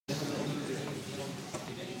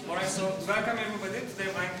So welcome everybody. Today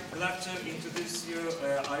I'm glad to introduce you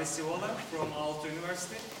Ari Sihvola from Aalto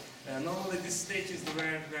University. Normally this stage is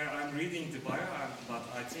where I'm reading the bio, but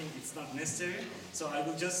I think it's not necessary. So I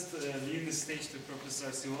will just leave the stage to Professor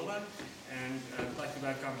Sihvola, and I would like to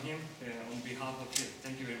welcome him on behalf of you.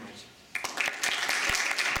 Thank you very much.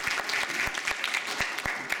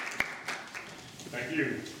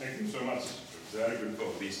 Thank you so much, very good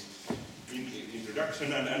for this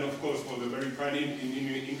introduction, and of course for the very kind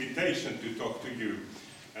invitation to talk to you,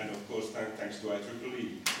 and of course thanks to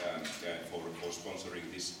IEEE for sponsoring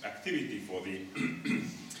this activity for the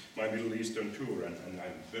my Middle Eastern tour, and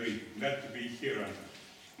I'm very glad to be here and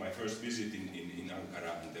my first visit in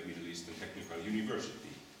Ankara, in the Middle Eastern Technical University.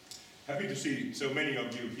 Happy to see so many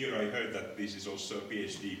of you here. I heard that this is also a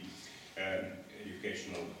PhD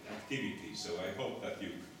educational activity, so I hope that you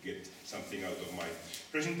get something out of my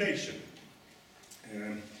presentation.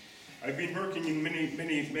 I've been working in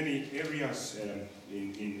many areas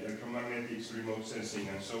in electromagnetics, remote sensing,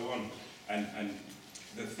 and so on. And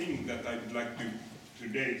the thing that I would like to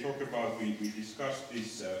today talk about, we discussed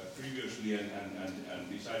this previously and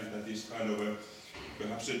decided that this kind of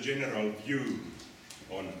perhaps a general view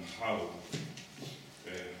on how,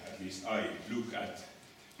 at least I, look at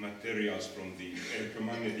materials from the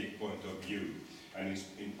electromagnetic point of view, and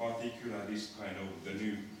in particular this kind of the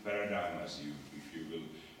new paradigm, if you will,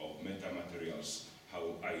 of metamaterials,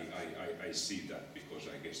 how I see that, because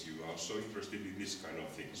I guess you are also interested in this kind of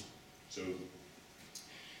things.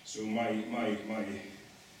 So my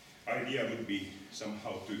idea would be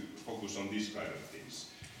somehow to focus on these kind of things.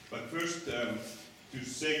 But first, to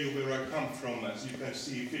say where I come from, as you can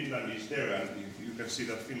see, Finland is there, and you can see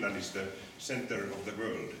that Finland is the center of the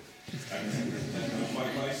world. And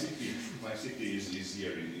my city is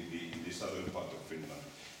here in the southern part of Finland,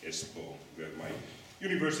 Espoo, where my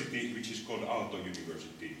university, which is called Aalto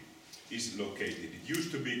University, is located. It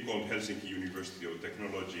used to be called Helsinki University of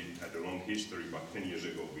Technology. It had a long history, but 10 years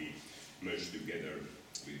ago we merged together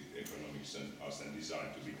with economics and arts and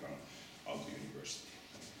design to become Aalto University.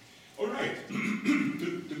 All right,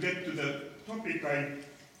 to get to the topic, I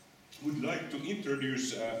would like to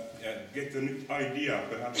introduce, get an idea,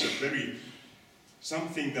 perhaps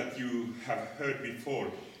something that you have heard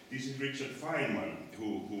before. This is Richard Feynman,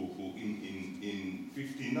 who in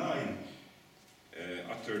 59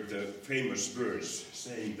 uttered the famous words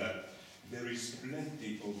saying that there is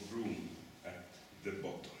plenty of room at the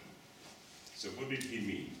bottom. So what did he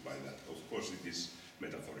mean by that? Of course it is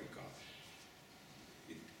metaphorical.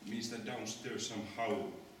 It means that downstairs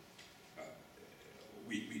somehow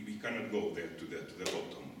we cannot go there to the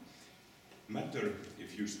bottom. Matter,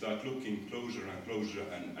 if you start looking closer and closer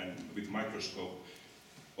and with microscope,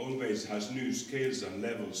 always has new scales and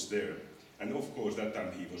levels there. And of course that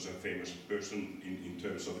time he was a famous person in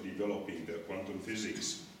terms of developing the quantum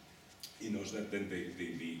physics. He knows that then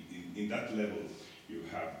in that level you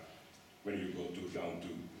have, when you go down to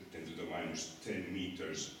 10 to the minus 10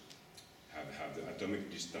 meters, have the atomic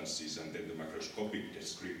distances, and then the macroscopic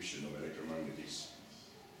description of electromagnetics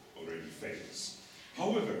already fails.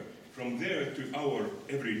 However, from there to our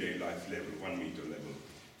everyday life level, 1 meter level,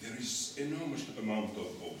 there is enormous amount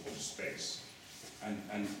of space, and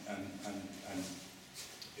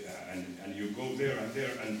you go there,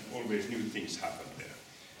 and always new things happen there.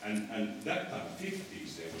 And that time,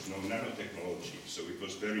 50s, there was no nanotechnology, so it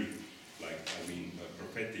was very, a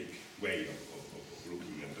prophetic way of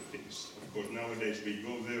looking at the things. Of course, nowadays we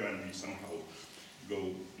go there and we somehow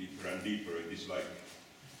go deeper and deeper. It is like,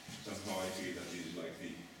 somehow I feel that it is like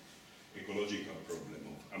the ecological problem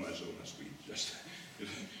of Amazon, as we just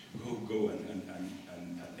go and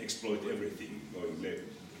exploit everything, going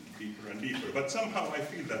deeper and deeper. But somehow I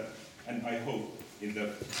feel that, and I hope in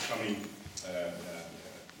the coming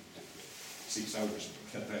 6 hours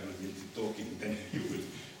that I will be talking, then you will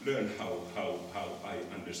learn how I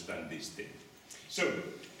understand this thing.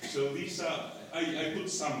 So these are, I put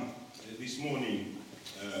some, this morning,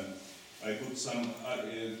 I put some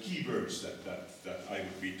keywords that I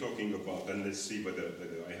would be talking about, and let's see whether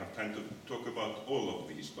I have time to talk about all of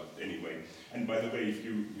these, but anyway. And by the way, if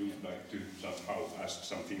you would like to somehow ask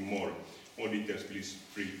something more details, please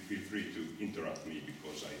feel free to interrupt me,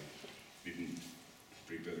 because I didn't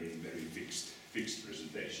prepare a very fixed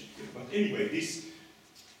presentation here. But anyway,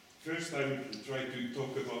 first I will try to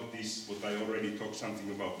talk about this, what I already talked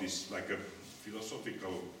something about this, like a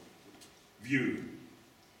philosophical view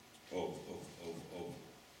of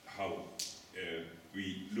how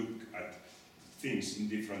we look at things in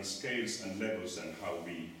different scales and levels, and how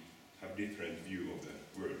we have different view of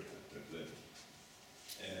the world at that level.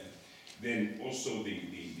 Then also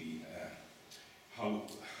how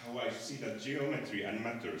I see that geometry and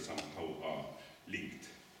matter somehow are linked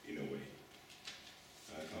in a way.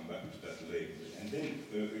 I'll come back to that later. And then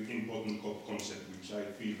an important concept which I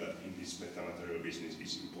feel that in this metamaterial business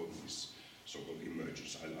is important is so-called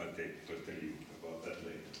emergence. I'll tell you about that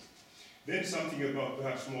later. Then something about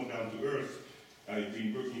perhaps more down to earth. I've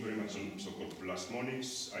been working very much on so-called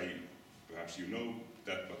plasmonics. Perhaps you know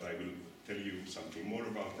that, but I will tell you something more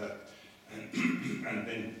about that. And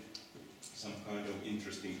then some kind of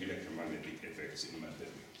interesting electromagnetic effects in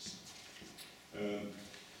materials.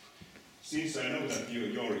 Since I know that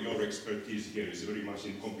your expertise here is very much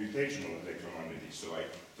in computational electromagnetics, so I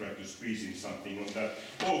try to squeeze in something on that.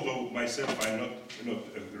 Although myself I'm not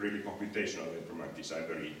a really computational electromagnetics, I'm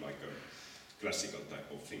very like a classical type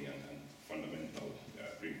of thing and fundamental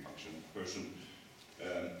ring function person.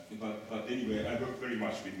 But anyway, I work very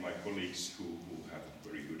much with my colleagues who have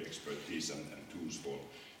very good expertise and tools for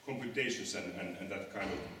computations, and that kind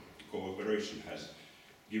of cooperation has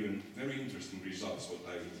given very interesting results.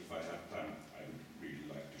 What if I have time, I would really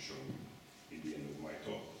like to show in the end of my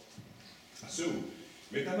talk. So,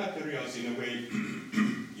 metamaterials in a way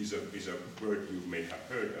is a word you may have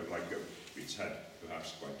heard of, which had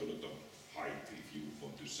perhaps quite a lot of hype, if you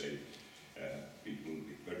want to say, people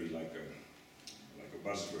very like a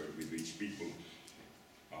buzzword with which people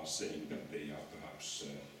are saying that they are perhaps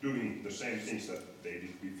doing the same things that they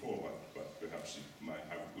did before, but perhaps it might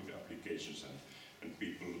have good applications, and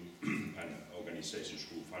people and organizations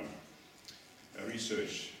who fund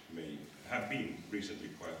research may have been recently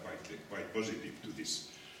quite positive to this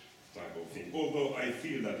type of thing. Although I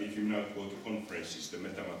feel that if you now go to conferences, the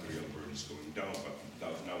metamaterial word is going down,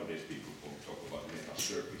 but nowadays people talk about meta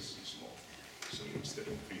surfaces more. So instead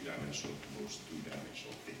of three-dimensional, most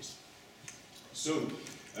two-dimensional things. So,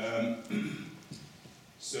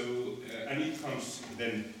 and it comes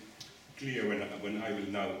then clear when I will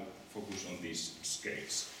now focus on these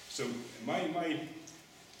scales. So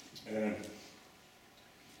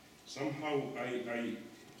somehow I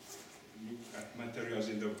look at materials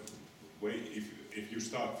in the way, if you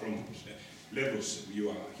start from levels,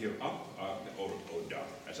 you are here up or down,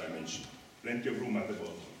 as I mentioned. Plenty of room at the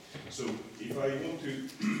bottom. So if I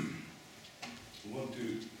want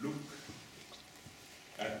to look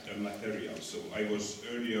at a material, so I was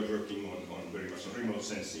earlier working on very much on remote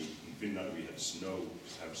sensing. In Finland we have snow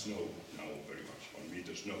now very much, 1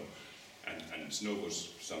 meter snow. And snow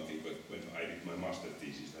was something, but when I did my master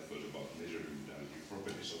thesis, that was about measuring the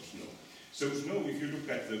properties of snow. So snow, if you look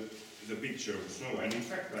at the picture of snow, and in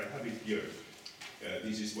fact I have it here,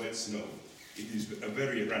 this is wet snow. It is a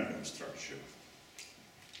very random structure.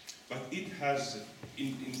 But it has,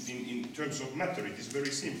 in terms of matter, it is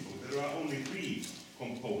very simple. There are only 3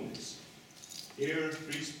 components. Air,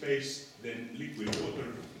 free space, then liquid water,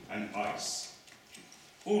 and ice.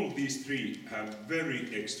 All these 3 have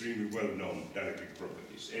very extremely well-known dielectric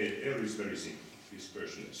properties. Air is very simple,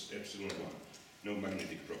 dispersionless, epsilon 1, no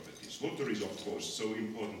magnetic properties. Water is, of course, so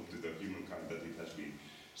important to the humankind that it has been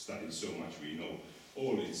studied so much. We know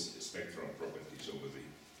all its spectral properties over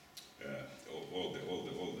all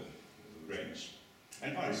the range.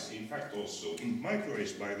 And ice, in fact, also. In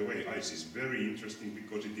microwaves, by the way, ice is very interesting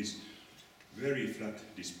because it is very flat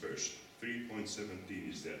dispersion. 3.17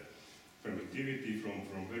 is the permittivity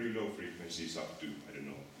from very low frequencies up to, I don't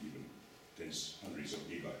know, even tens, hundreds of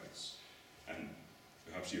gigahertz. And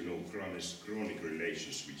perhaps you know chronic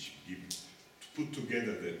relations which put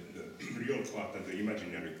together the real part and the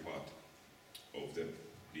imaginary part of the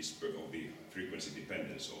frequency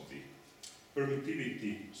dependence of the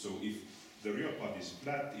permittivity. So if the real part is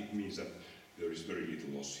flat, it means that there is very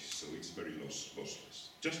little losses, so it's very lossless.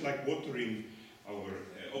 Just like water in our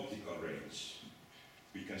optical range,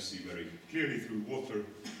 we can see very clearly through water.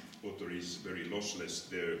 Water is very lossless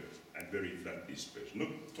there and very flat dispersion.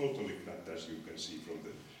 Not totally flat as you can see from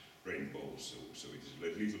the rainbow, so it is a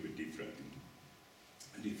little bit different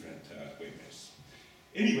in different wavelengths.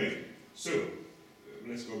 Anyway, so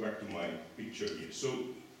let's go back to my picture here. So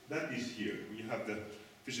that is here. We have the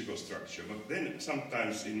physical structure, but then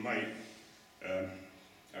sometimes in my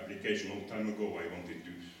application a long time ago, I wanted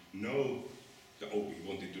to know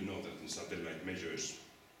that the satellite measures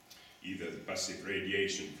either the passive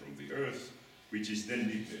radiation from the Earth, which is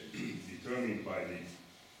then determined by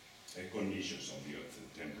the conditions of the Earth,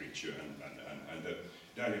 the temperature and the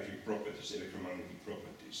dielectric properties, electromagnetic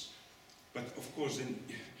properties. But of course, then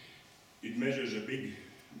it measures a big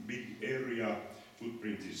area,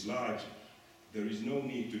 footprint is large. There is no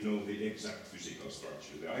need to know the exact physical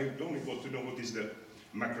structure. I only want to know what is the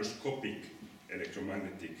macroscopic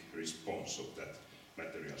electromagnetic response of that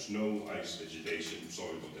material. Snow, ice, vegetation,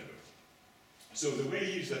 soil, whatever. So the way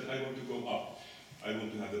is that I want to go up. I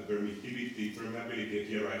want to have the permittivity, permeability.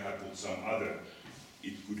 Here I have put some other,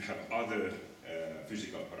 it could have other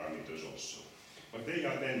physical parameters also. But they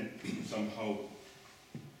are then somehow,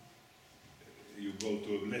 you go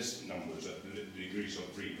to less numbers, degrees of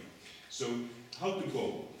freedom. So how to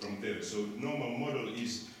go from there? So normal model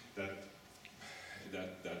is that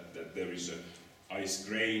there is an ice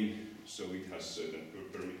grain, so it has certain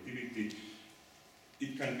permittivity.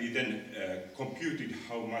 It can be then computed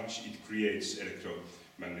how much it creates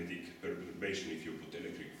electromagnetic perturbation if you put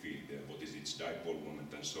electric field there, what is its dipole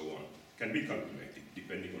moment and so on. Can be calculated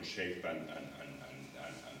depending on shape and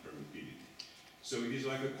permittivity. So it is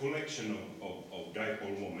like a collection of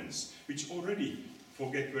dipole moments which already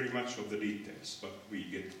forget very much of the details, but we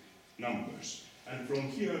get numbers. And from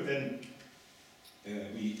here then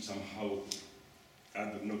we somehow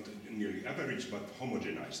not nearly average but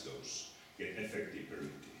homogenize those. Get effective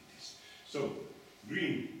permittivities. So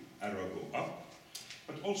green arrow go up,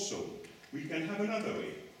 but also we can have another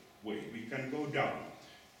way. We can go down.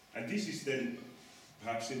 And this is then,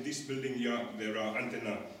 perhaps in this building there are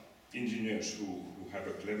antenna engineers who have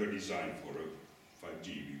a clever design for a 5G.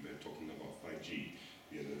 We were talking about 5G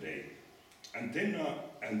the other day. And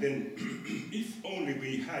then if only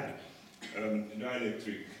we had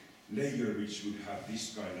dielectric layer which would have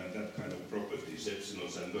this kind and that kind of properties,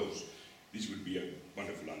 epsilons and those, this would be a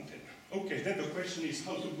wonderful antenna. Okay, then the question is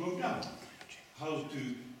how to go down, how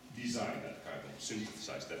to design that kind of,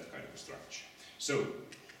 synthesize that kind of structure. So,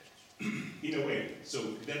 in a way, so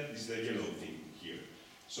that is the yellow thing here.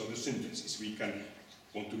 So the synthesis, we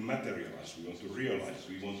want to materialize, we want to realize,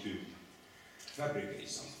 we want to fabricate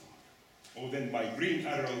something. Or then my green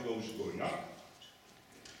arrow goes going up,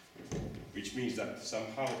 which means that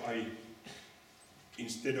somehow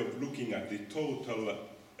instead of looking at the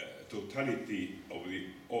totality of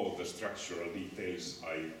all the structural details,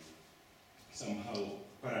 I somehow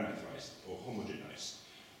parameterize or homogenize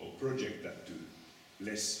or project that to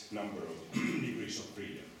less number of degrees of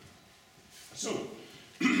freedom. So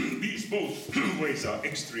these both ways are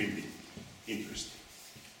extremely interesting.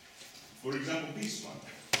 For example, this one,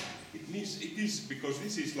 it is because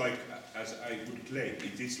this is like, as I would claim,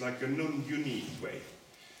 it is like a non-unique way.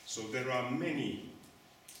 So there are many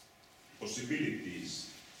possibilities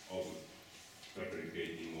of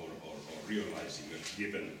fabricating or realizing a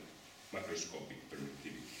given macroscopic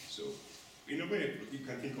permittivity. So in a way, you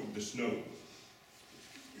can think of the snow,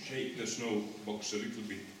 shape the snow box a little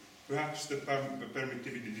bit. Perhaps the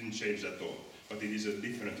permittivity didn't change at all, but it is a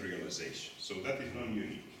different realization. So that is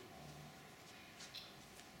non-unique.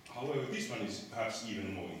 However, this one is perhaps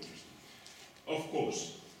even more interesting. Of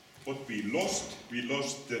course, what we lost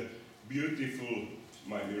the beautiful,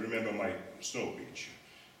 you remember my snow picture,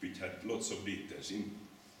 which had lots of details,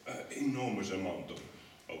 enormous amount of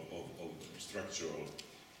structural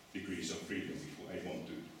degrees of freedom, if I want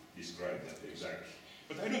to describe that exactly.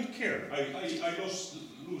 But I don't care, I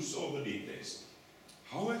lose all the details.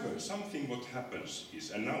 However, something what happens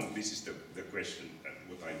is, and now this is the question and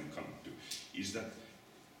what I'm coming to, is that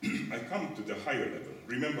I come to the higher level.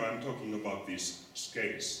 Remember, I'm talking about these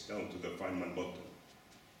scales down to the Feynman bottom.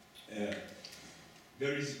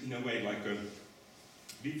 There is, in a way, like a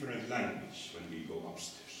different language when we go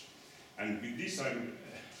upstairs. And with this, I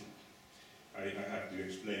have to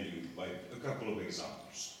explain you by a couple of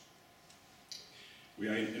examples. We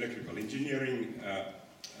are in electrical engineering,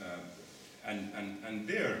 and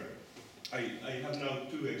there, I have now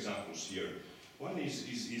two examples here. One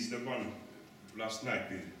is the one last night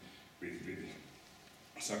with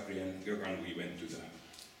Sakri and Gökhan. We went to the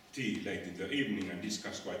tea late in the evening and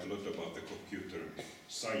discussed quite a lot about the computer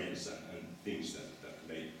science and things that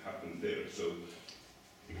may happen there. So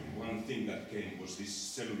one thing that came was this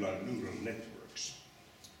cellular neural networks.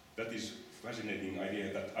 That is a fascinating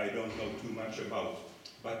idea that I don't know too much about.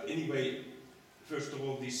 But anyway, first of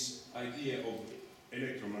all, this idea of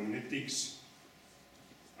electromagnetics.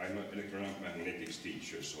 I'm an electromagnetics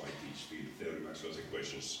teacher, so I teach field theory, Maxwell's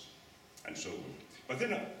equations, and so on. But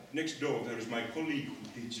then next door there is my colleague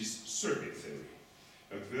who teaches circuit theory,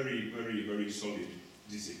 a very, very, very solid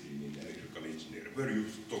discipline in electrical engineering, where you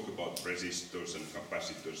talk about resistors and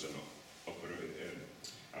capacitors and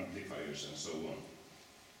amplifiers and so on.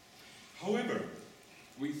 However,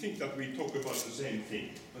 we think that we talk about the same thing,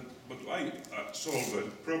 but I solve a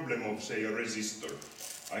problem of, say, a resistor.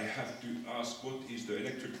 I have to ask what is the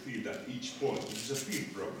electric field at each point. It is a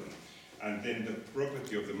field problem. And then the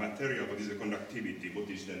property of the material, what is the conductivity, what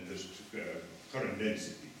is then the current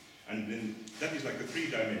density. And then that is like a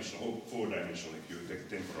three-dimensional or four-dimensional, if you take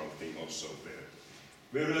temporal thing also there.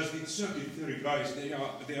 Whereas the circuit theory guys, they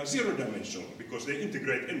are zero-dimensional because they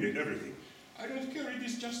integrate everything. I don't care, it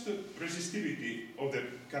is just the resistivity of the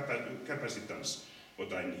capacitance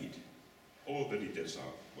what I need. All the details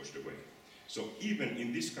are washed away. So even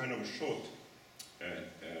in this kind of short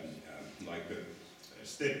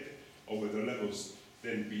step over the levels,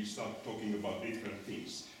 then we start talking about different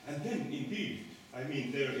things. And then indeed, I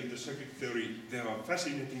mean, there in the circuit theory, there are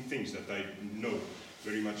fascinating things that I know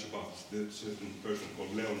very much about. The certain person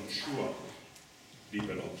called Leon Schua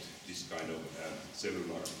developed this kind of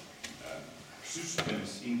cellular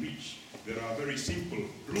systems in which there are very simple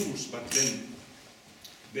rules, but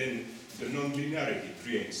then the non-linearity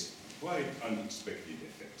creates quite unexpected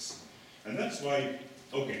effects. And that's why,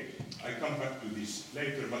 okay, I come back to this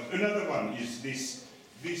later, but another one is this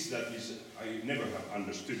that is, I never have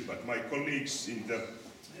understood, but my colleagues in the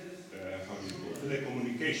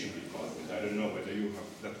telecommunication department, I don't know whether you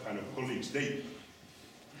have that kind of colleagues, they,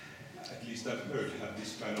 at least I've heard, have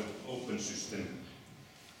this kind of open system,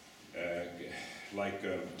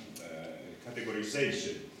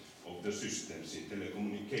 categorization of the systems in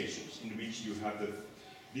telecommunications, in which you have the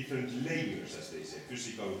different layers, as they say,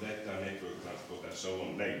 physical, data, network, transport, and so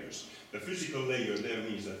on, layers. The physical layer there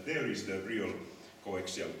means that there is the real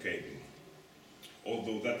coaxial cabling,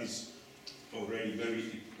 although that is already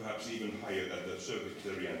very, perhaps even higher than the circuit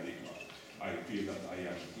theory, and I feel that I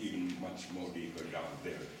am even much more deeper down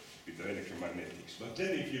there with the electromagnetics. But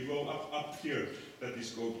then if you go up here, that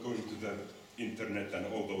is going to the internet and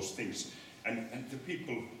all those things, and the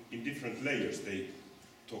people in different layers, they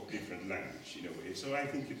talk different language in a way. So I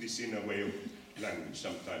think it is in a way of language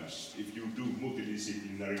sometimes. If you do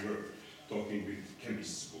multidisciplinary work, talking with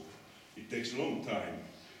chemists, it takes a long time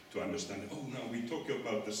to understand, oh, now we talk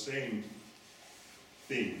about the same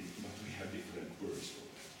thing, but we have different words for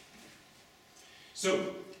that.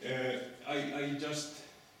 So, I just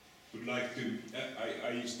would like to,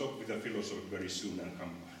 I stop with the philosophy very soon and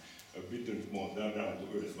come a bit more down to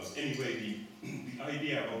earth, but anyway, the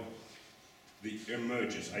idea of the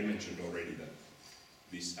emergence, I mentioned already that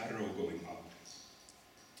this arrow going up.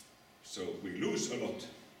 So we lose a lot,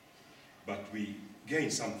 but we gain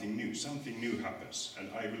something new happens, and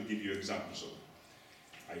I will give you examples of,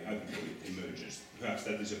 I call it emergence. Perhaps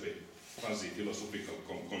that is a bit fuzzy philosophical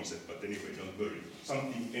concept, but anyway, don't worry.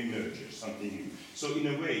 Something emerges, something new. So in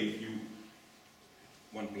a way,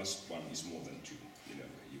 1 + 1 is more than 2. In a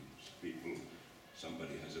way,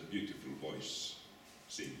 somebody has a beautiful voice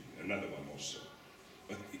singing, another one also.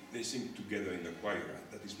 But they sing together in the choir,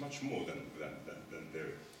 that is much more than their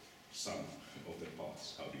sum of the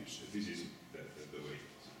parts. How do you say? This is the way.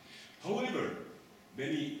 However,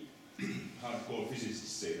 many hardcore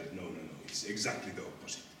physicists say that no, it's exactly the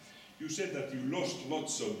opposite. You said that you lost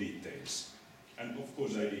lots of details, and of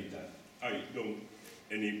course I did that. I don't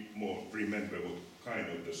anymore remember what kind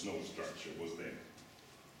of the snow structure was there.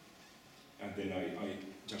 And then I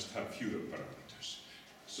just have fewer parameters.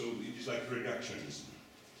 So it is like reductionism.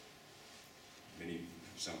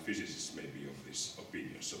 Some physicists may be of this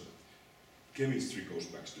opinion. So chemistry goes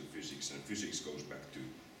back to physics, and physics goes back to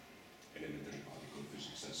elementary particle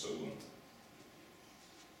physics, and so on.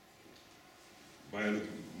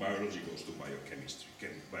 Biology goes to biochemistry,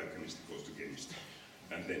 biochemistry goes to chemistry,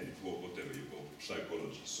 and then whatever you go,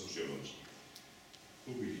 psychology, sociology.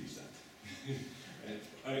 Who believes that?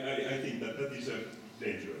 I think that is a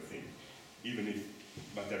dangerous thing. Even if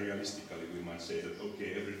materialistically we might say that,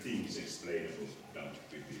 okay, everything is explainable down to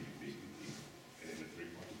the elementary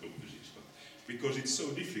particle physics, but because it's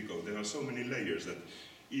so difficult, there are so many layers that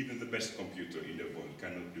even the best computer in the world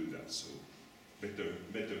cannot do that, so better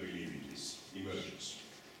believe in this emergence.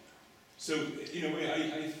 So, in a way,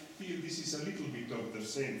 I feel this is a little bit of the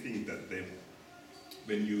same thing that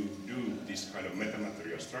when you do this kind of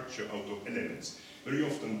metamaterial structure out of elements, very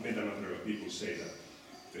often metamaterial people say that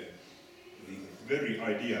the very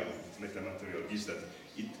idea of metamaterial is that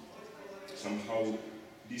it somehow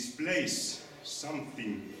displays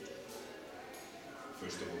something,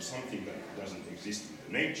 first of all, something that doesn't exist in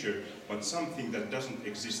the nature, but something that doesn't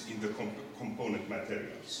exist in the component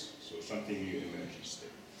materials. So something new emerges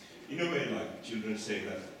there. In a way, like children say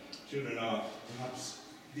that children are perhaps,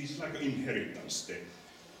 this is like an inheritance. The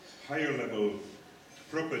higher level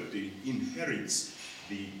property inherits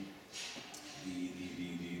the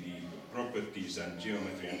properties and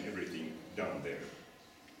geometry and everything down there.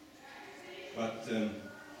 But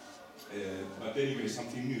anyway,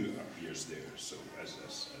 something new appears there. So as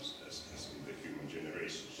in the human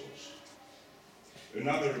generations also.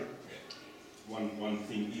 Another one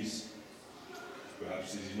thing is,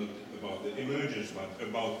 perhaps this is not about the emergence, but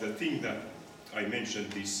about the thing that I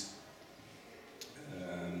mentioned, this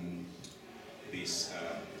this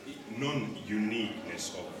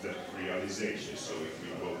non-uniqueness of the realization. So if we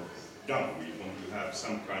go down, we want to have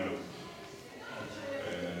some kind of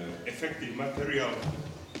effective material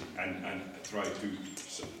and try to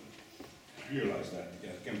realize that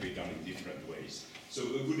it can be done in different ways. So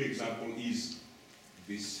a good example is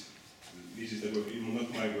this. This is the work,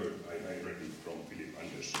 not my work, I read it from Philip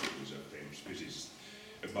Anderson, who is a famous physicist,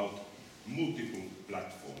 about multiple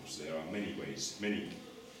platforms. There are many ways, many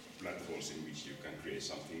platforms in which you can create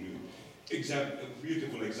something new. A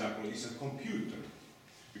beautiful example is a computer,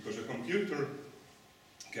 because a computer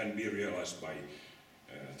can be realized by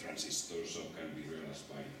transistors, or can be realized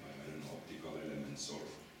by I don't know, optical elements, or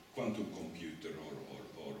quantum computer, or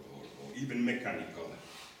even mechanical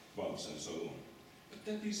valves and so on. But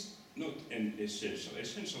that is not an essential.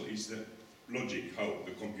 Essential is the logic, how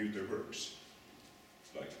the computer works.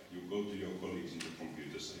 Like you go to your colleagues in the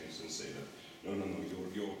computer science and say that no,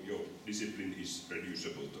 your discipline is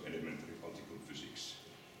reducible to elementary particle physics.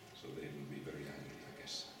 So they will be very angry, I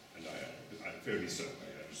guess. And I'm fairly certain, I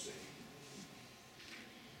have to say.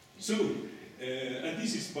 So, and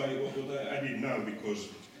this is by what I did now because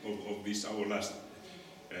of this our last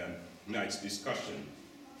night's discussion.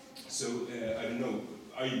 So I don't know.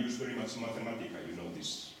 I use very much Mathematica, you know,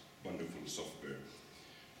 this wonderful software.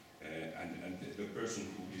 And the person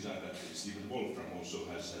who designed that, Stephen Wolfram, also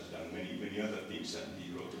has done many other things, and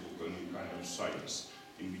he wrote a book on new kind of science,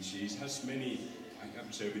 in which he has many, I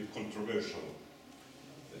would say, a bit controversial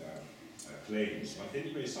claims. But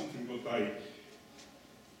anyway, something what I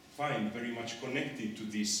find very much connected to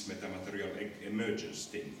this metamaterial emergence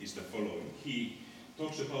thing is the following. He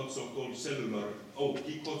talks about so-called cellular,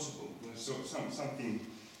 he quotes something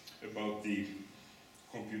about the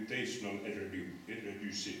computational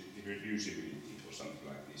irreducibility or something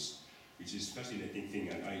like this, which is a fascinating thing,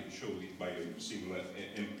 and I showed it by a similar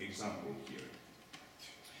example here.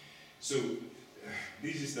 So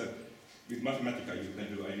this is with Mathematica you can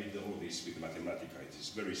do, I did all this with Mathematica, it is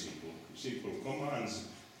very simple commands.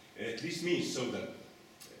 This means so that,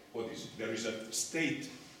 there is a state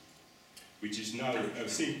which is now a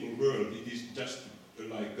simple world. It is just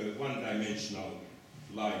like a one-dimensional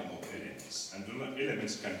line of elements. And the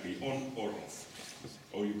elements can be on or off,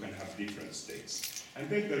 or you can have different states. And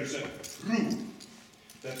then there is a rule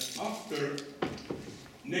that after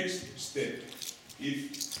next step,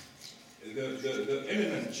 if the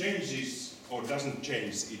element changes or doesn't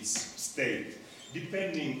change its state,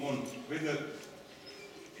 depending on whether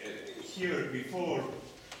here before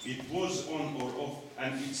it was on or off,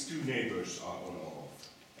 and its two neighbors are on or off.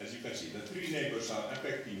 As you can see, the three neighbors are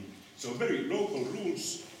affecting, so very local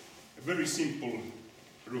rules, very simple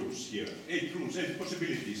rules here. 8 rules, 8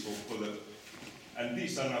 possibilities for the, and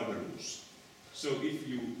these are now the rules. So if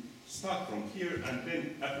you start from here and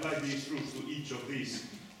then apply these rules to each of these,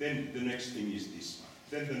 then the next thing is this one.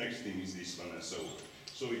 Then the next thing is this one, and so on.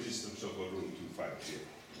 So it is the so-called rule 250.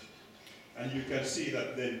 And you can see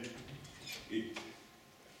that then it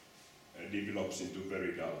develops into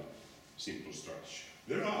very dull, simple structure.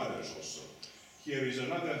 There are others also. Here is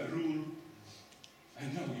another rule,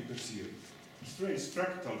 and now you can see a strange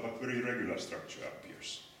fractal but very regular structure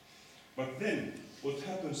appears. But then, what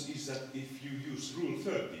happens is that if you use rule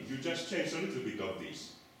 30, you just change a little bit of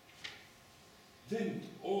these. Then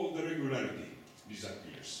all the regularity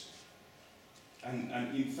disappears. And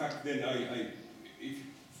in fact, then if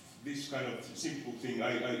this kind of simple thing,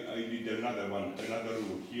 I did another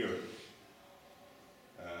rule here,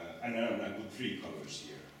 and then I put 3 colors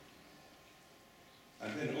here.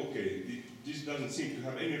 And then, okay, this doesn't seem to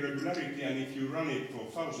have any regularity, and if you run it for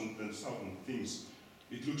thousands and thousands of things,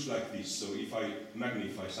 it looks like this. So if I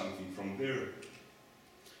magnify something from there,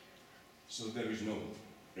 so there is no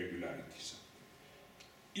regularity. So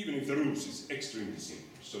even if the rules is extremely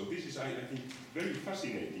simple. So this is, I think, very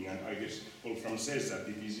fascinating, and I guess Wolfram says that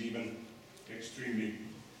it is even extremely,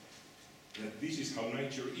 that this is how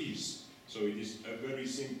nature is. So it is a very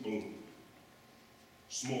simple,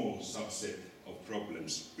 small subset of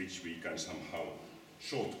problems which we can somehow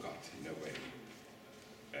shortcut in a way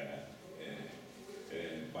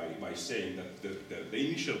by saying that the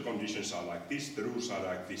initial conditions are like this, the rules are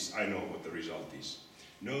like this, I know what the result is.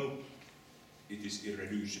 No, it is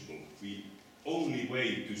irreducible. The only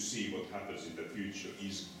way to see what happens in the future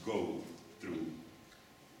is go through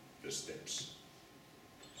the steps.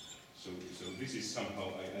 So this is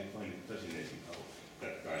somehow, I find it fascinating how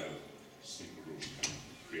that kind of simple rules can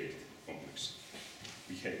create complex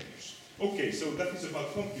behaviors. Okay, so that is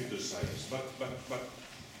about computer science, but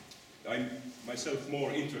I'm myself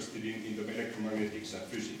more interested in the electromagnetics and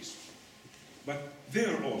physics. But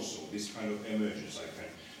there also, this kind of emergence,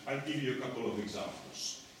 I'll give you a couple of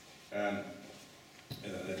examples.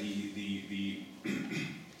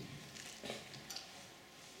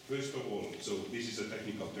 First of all, so this is a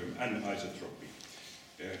technical term, anisotropy.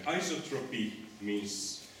 Isotropy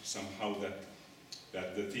means somehow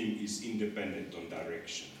that the thing is independent on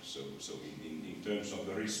direction. So in terms of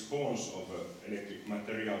the response of an electric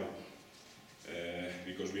material,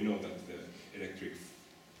 because we know that the electric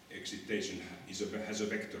excitation has a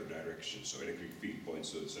vector direction, so electric field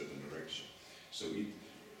points to a certain direction. So it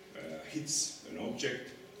hits an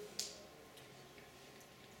object,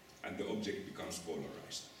 and the object becomes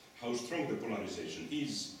polarized. How strong the polarization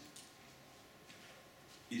is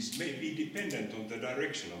maybe dependent on the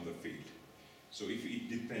direction of the field. So if it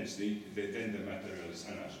depends, then the material is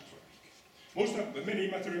anisotropic. Many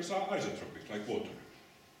materials are isotropic, like water.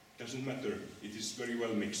 Doesn't matter, it is very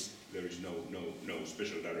well mixed. There is no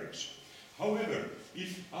special direction. However,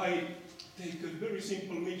 if I take a very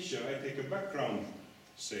simple mixture, I take a background,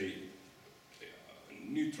 say,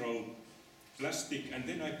 neutral plastic, and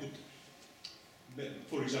then I put,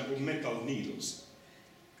 for example, metal needles.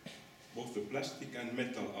 Both the plastic and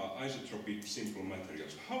metal are isotropic simple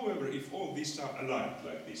materials. However, if all these are aligned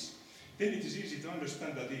like this, then it is easy to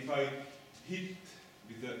understand that if I hit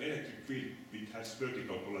with the electric field, it has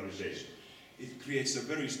vertical polarization. It creates a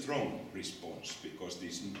very strong response because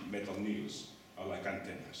these metal needles are like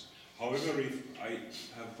antennas. However, if I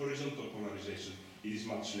have horizontal polarization, it is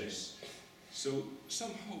much less. So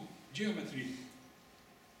somehow geometry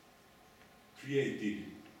created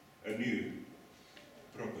a new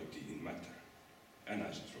property in matter,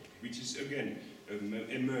 anisotropy, which is again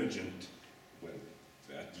emergent, well,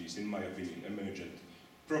 at least in my opinion, emergent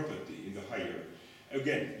property in the higher.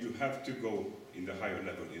 Again, you have to go in the higher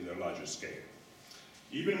level, in the larger scale.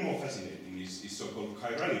 Even more fascinating is so-called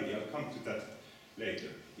chirality. I'll come to that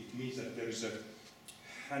later. It means that there is a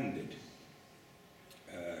handed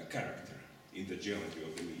character in the geometry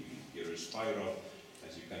of the medium. Here is spiral,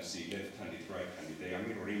 as you can see, left-handed, right-handed. They are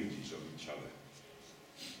mirror images of each other.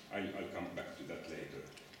 I'll come back to that later.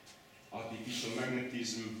 Artificial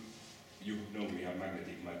magnetism, you know we have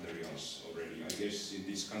magnetic materials already. I guess in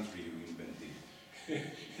this country you invented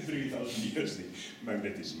 3,000 years the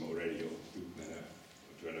magnetism already, or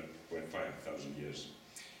 2,500 years.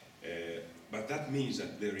 But that means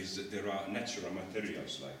that there are natural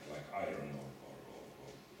materials like iron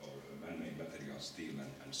or man-made materials, steel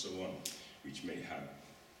and so on, which may have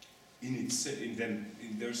in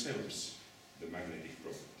themselves the magnetic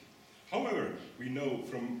property. However, we know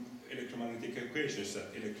from electromagnetic equations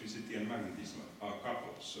that electricity and magnetism are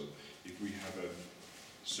coupled. So if we have a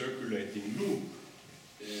circulating loop,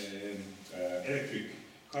 electric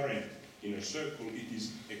current in a circle, it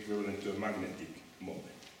is equivalent to a magnetic moment.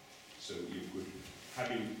 So you could,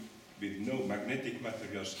 having with no magnetic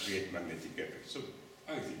materials, create magnetic effects. So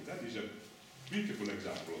I think that is a beautiful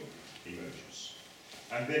example of emergence.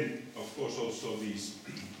 And then, of course, also these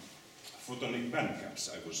photonic band gaps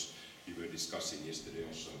we were discussing yesterday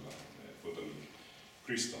also about photonic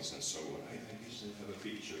crystals and so on. I guess I have a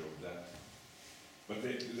picture of that. But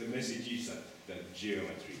the message is that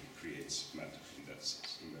geometry creates matter in that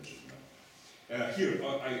sense, emergent matter. Here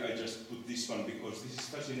I just put this one because this is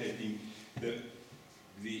fascinating.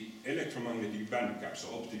 The electromagnetic band gaps,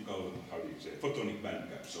 or optical, how do you say, photonic band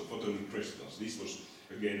gaps, or photonic crystals. This was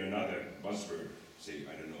again another buzzword, say,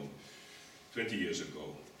 I don't know, 20 years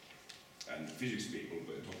ago. And physics people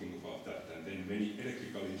were talking about that, and then many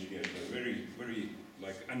electrical engineers were very, very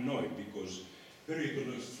annoyed because very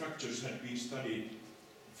good structures had been studied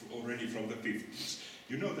already from the 50s.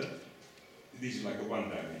 You know that this is like a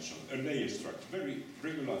one-dimensional, a layer structure, very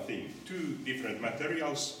regular thing. Two different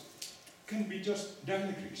materials can be just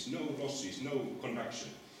dielectrics, no losses, no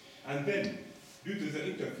conduction. And then, due to the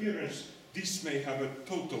interference, this may have a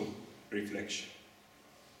total reflection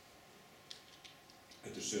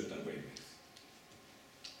at a certain wavelength.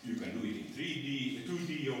 You can do it in 3D,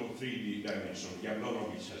 2D or 3D dimension. Jan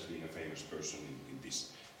Lorovic has been a famous person in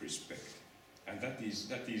this respect. And that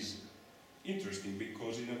is interesting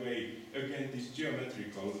because in a way, again, this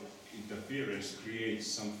geometrical interference creates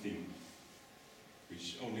something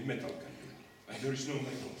which only metal can do. And there is no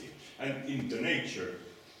metal here. And in the Nature,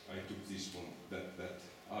 I took this one, that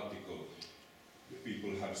article, the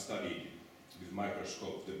people have studied with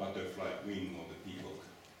microscope the butterfly wing or the peacock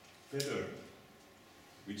feather,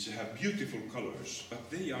 which have beautiful colors, but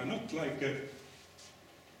they are not like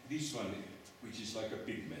this one, which is like a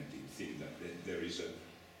pigmented thing, that there is a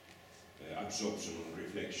absorption or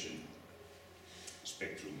reflection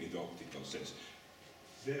spectrum in the optical sense.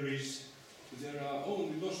 There are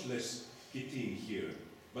only lossless heating here,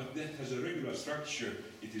 but that has a regular structure.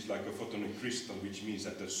 It is like a photonic crystal, which means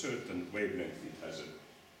that a certain wavelength it has a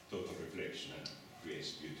total reflection and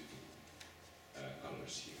creates beautiful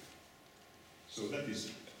colors here. So that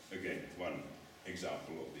is, again, one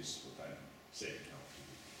example of this, what I'm saying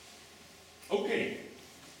now. Okay,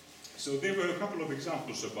 so there were a couple of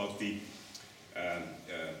examples about the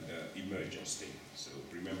emergence thing. So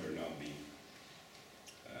remember now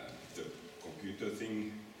the computer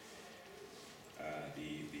thing,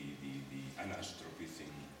 the anisotropy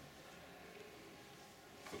thing,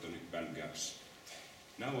 photonic band gaps.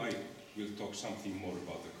 Now I will talk something more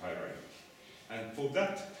about the hierarchy. And for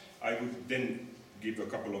that, I would then give a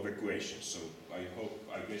couple of equations. So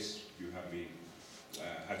I guess you have been,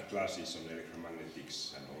 had classes on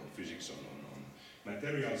electromagnetics and on physics on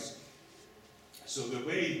materials. So the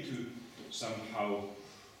way to somehow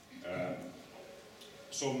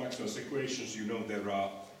solve Maxwell's equations, you know there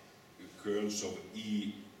are curls of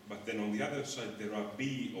E, but then on the other side there are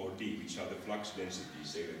B or D, which are the flux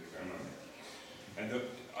densities electromagnetic. And the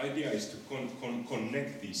idea is to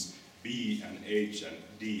connect these B and H and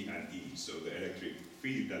D and E, so the electric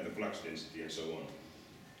field and the flux density and so on.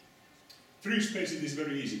 Free space, it is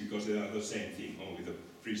very easy because they are the same thing, only the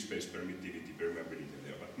free space permittivity, permeability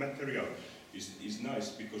there. But material is nice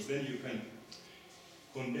because then you can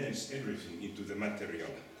condense everything into the material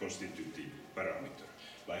constitutive parameter.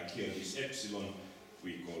 Like here, this epsilon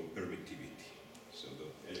we call permittivity. So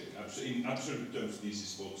in absolute terms, this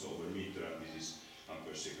is volts over meter and this is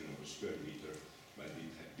ampere second over square meter. But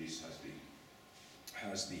this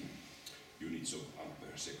has the units of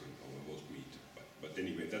ampere second over voltmeter. But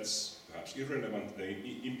anyway, that's perhaps irrelevant.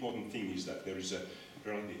 The important thing is that there is a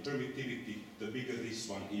relative permittivity. The bigger this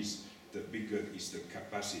one is, the bigger is the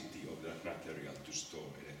capacity of that material to store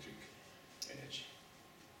electric energy.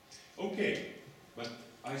 Okay, but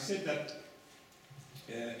I said that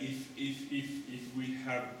if we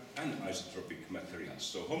have anisotropic materials,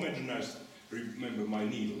 so homogenized, remember my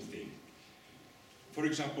needle thing. For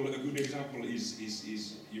example, a good example is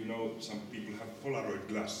you know, some people have Polaroid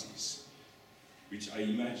glasses, which I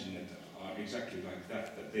imagine that are exactly like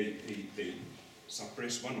that they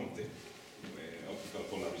suppress one of the optical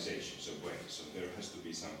polarizations away. So there has to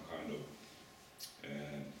be some kind of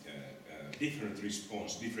different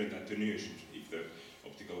response, different attenuation if the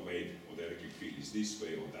optical wave or the electric field is this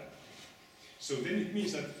way or that way. So then it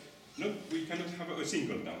means that we cannot have a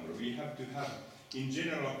single number. We have to have, in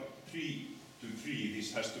general, 3 to 3.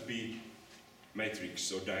 This has to be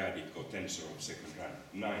matrix or dyadic or tensor of second rank,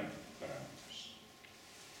 9 parameters.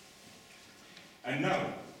 And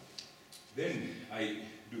now, then I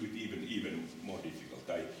do it even more difficult.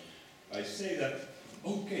 I say that,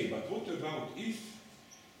 okay, but what about if,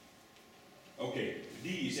 okay,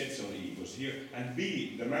 D is epsilon E was here, and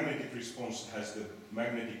B, the magnetic response has the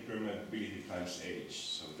magnetic permeability times H,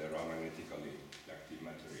 so there are magnetically active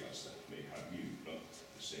materials that may have mu, not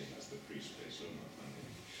the same as the free space or not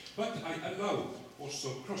magnetic. But I allow also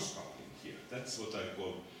cross-coupling here. That's what I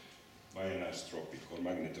call bioanisotropic or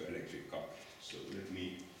magnetoelectric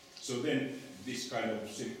coupling. So then this kind of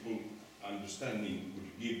simple understanding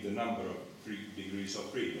would give the number of degrees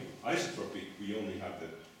of freedom. Isotropic, we only have the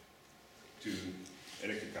 2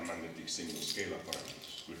 electric and magnetic single scalar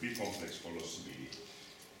parameters. Would be complex follows B.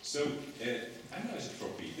 So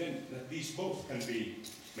anisotropy, then that these both can be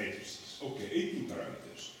matrices. Okay, 18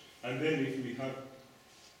 parameters. And then if we have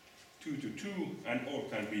 2 to 2 and all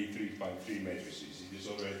can be 3 by 3 matrices, it is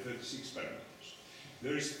already 36 parameters.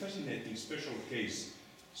 There is a fascinating special case,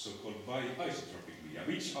 so-called bi-isotropic via,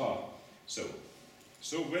 which are so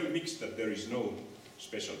well mixed that there is no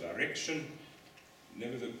special direction.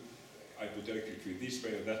 Never I put electric field this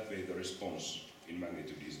way or that way, the response in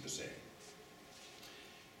magnitude is the same.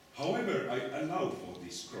 However, I allow for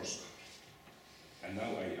this cross-coupling. And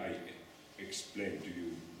now I explain to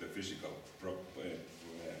you the physical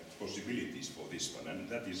possibilities for this one, and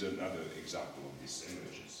that is another example of this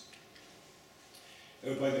emergence.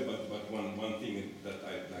 But one thing that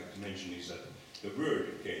I'd like to mention is that the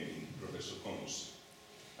word came in Professor Kong's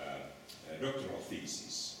doctoral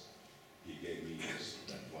thesis. He gave me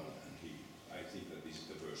that one, and I think that this is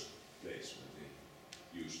the first place where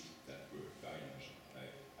they used that word,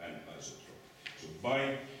 anisotropic. So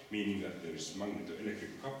bi meaning that there is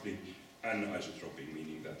magnetoelectric coupling, anisotropic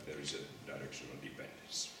meaning that there is a directional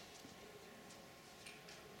dependence.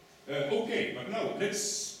 Okay, but now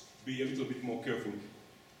let's be a little bit more careful.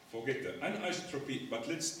 Forget the anisotropy, but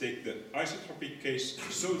let's take the isotropic case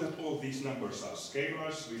so that all these numbers are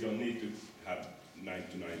scalars. We don't need to have 9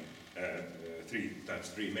 to 9, 3 times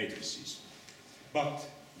 3 matrices. But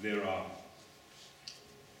there are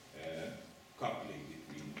coupling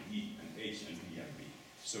between H and B and B.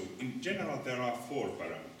 So in general there are 4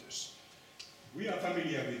 parameters. We are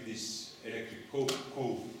familiar with this electricity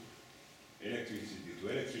to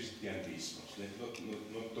electricity and these ones. Let's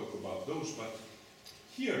not talk about those, but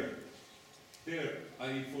here,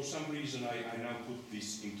 for some reason I now put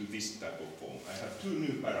this into this type of form. I have 2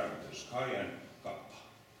 new parameters, chi and kappa.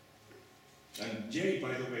 And J,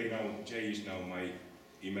 by the way, J is now my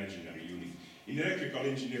imaginary unit. In electrical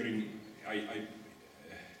engineering, I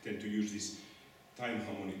tend to use this time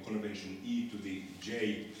harmonic convention E to the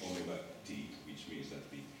J omega T, which means that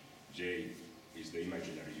the J is the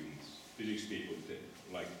imaginary unit. Physics people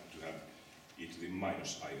like to have e to the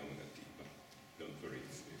minus I omega T, but don't worry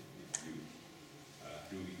if you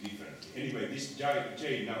do it differently. Anyway, this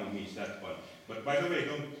J now means that one. But by the way,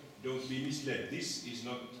 don't be misled. This is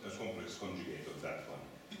not a complex conjugate of that one.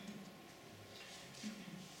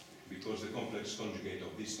 Because the complex conjugate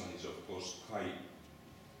of this one is of course chi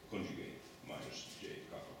conjugate minus J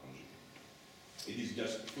kappa conjugate. It is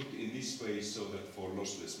just put in this way so that for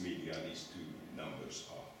lossless media these 2 numbers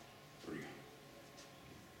are real.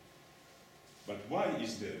 But why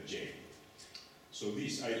is there J? So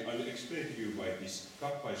this, I'll explain to you why this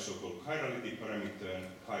kappa is so-called chirality parameter and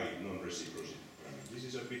chi non-reciprocity parameter. This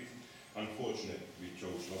is a bit unfortunate. We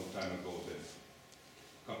chose a long time ago the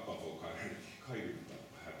kappa for chirality. Chi would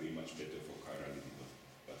have been much better for chirality,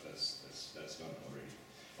 but that's gone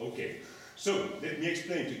already. Okay, so let me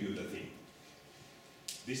explain to you the thing.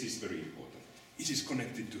 This is very important. It is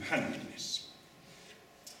connected to handedness.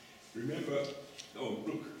 Remember, oh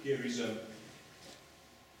look, here is a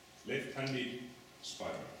left-handed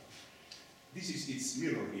spiral. This is its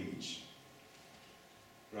mirror image.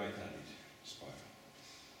 Right-handed spiral.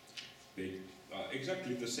 They are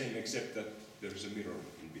exactly the same except that there is a mirror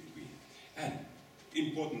in between. And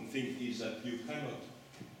important thing is that you cannot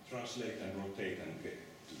translate and rotate and get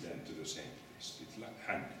to them to the same place. It's like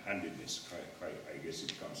handedness. I guess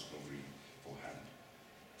it comes from Greek for hand.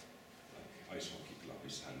 Like ice hockey club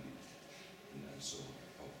is handed. And so,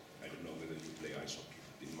 I don't know whether you play ice hockey,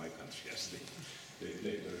 but in my country, yes, they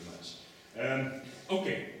play very much.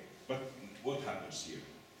 Okay, but what happens here?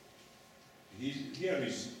 Here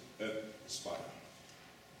is a spiral,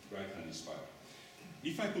 right-handed spiral.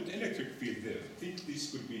 If I put electric field there, think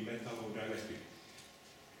this could be metal or dielectric.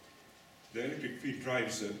 The electric field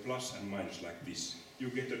drives a plus and minus like this. You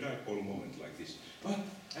get a dipole moment like this. But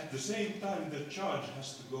at the same time, the charge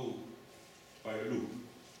has to go by a loop.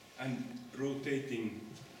 And rotating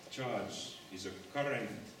charge is a current.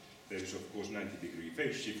 There is, of course, 90-degree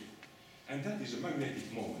phase shift. And that is a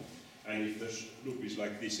magnetic moment. And if the loop is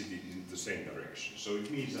like this, it is in the same direction. So it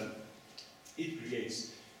means that it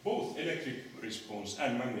creates both electric response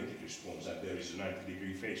and magnetic response, and there is a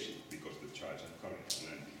 90-degree phase shift because the charge and current are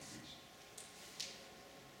 90 degrees.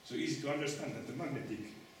 So easy to understand that the magnetic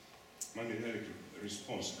electric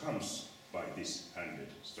response comes by this handed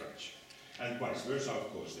structure. And vice versa,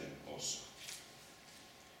 of course, then also.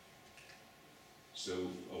 So,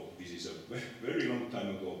 this is a very long time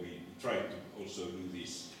ago. We tried to also do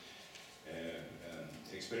this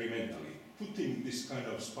experimentally, putting this kind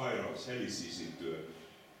of spirals, helices into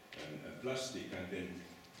a plastic, and then,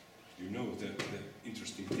 you know, the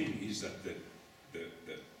interesting thing is that the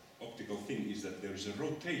optical thing is that there is a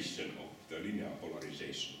rotation of the linear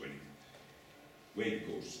polarization when wave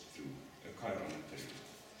goes through a chiral material.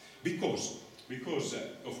 Because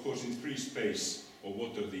of course, in free space or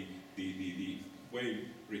water, the wave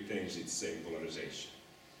retains its same polarization.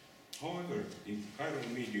 However, in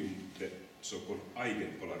chiral medium, the so-called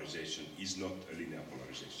eigenpolarization is not a linear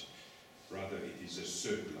polarization. Rather, it is a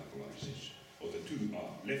circular polarization. Or the two are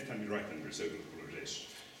left-handed, right-handed circular polarization.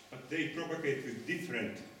 But they propagate with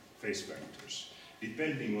different phase vectors,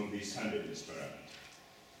 depending on this handedness parameter.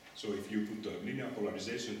 So if you put a linear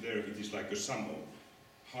polarization there, it is like a sum of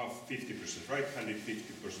half 50% right-handed,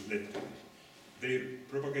 50% left-handed. They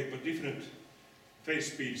propagate by different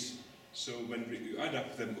phase speeds, so when you add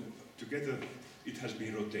up them together, it has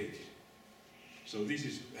been rotated. So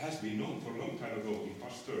this has been known for a long time ago in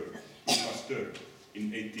Pasteur. Pasteur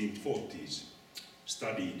in 1840s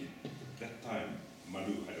studied. That time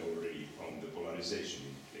Malou had already found the polarization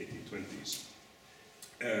in 1820s.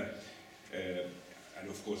 And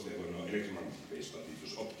of course there were no electromagnetic waves, but it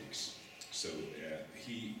was optics. So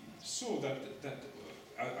he saw that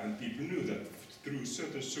and people knew that through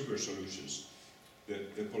certain sugar solutions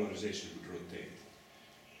the polarization would rotate.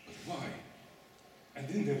 But why? And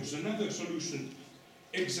then there was another solution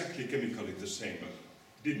exactly chemically the same, but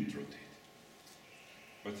didn't rotate.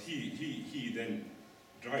 But he then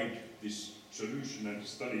dried this solution and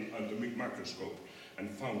studied under microscope and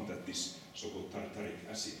found that this so-called tartaric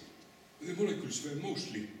acid the molecules were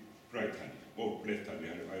mostly right-handed, or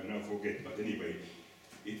left-handed, I now forget, but anyway,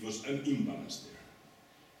 it was an imbalance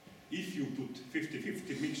there. If you put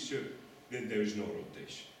 50-50 mixture, then there is no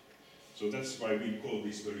rotation. So that's why we call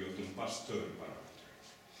this very often Pasteur parameter.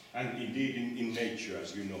 And indeed, in nature,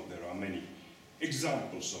 as you know, there are many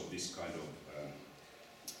examples of this kind of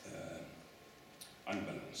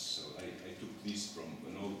unbalance. So I took this from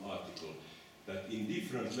an old article that in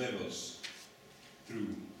different levels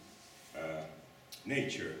through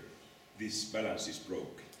nature, this balance is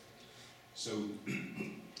broken. So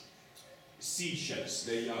seashells,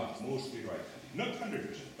 they are mostly right-handed. Not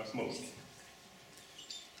 100%, but mostly.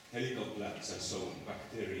 Helical plants and so on,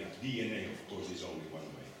 bacteria, DNA of course is only one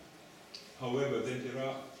way. However, then there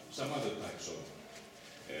are some other types of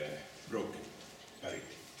broken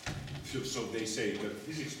parity. So they say, the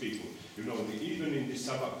physics people, you know, even in the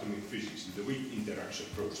subatomic physics, in the weak interaction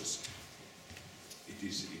process, it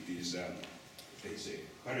is they say,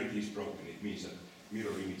 parity is broken. It means that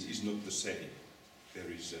mirror image is not the same. There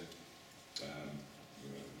is the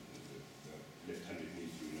left-handed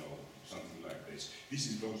neutrino, you know, something like this. This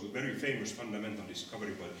is also a very famous fundamental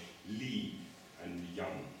discovery by Lee and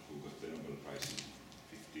Young, who got the Nobel Prize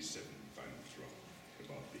in 57, if I'm not wrong,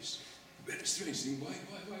 about this. Very strange thing,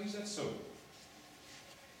 why is that so?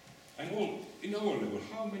 And in our level,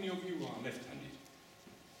 how many of you are left-handed?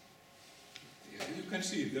 You can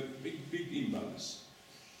see the big imbalance.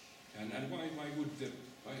 And why would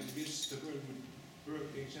I guess the world would work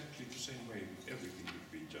exactly the same way, everything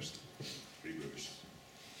would be just reversed.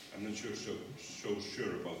 I'm not so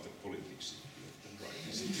sure about the politics left and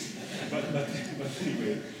right, but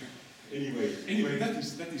anyway,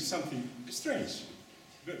 that is something strange,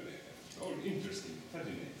 or interesting,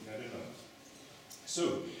 fascinating, I don't know.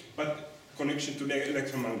 So, but connection to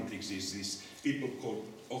electromagnetics is this people call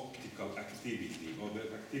optical activity, or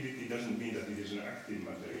the activity doesn't mean that it is an active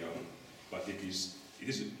material, but it is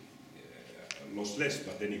lossless,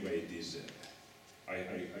 but anyway it is, I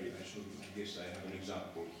guess I have an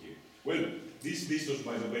example here. Well, this was,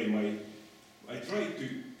 by the way,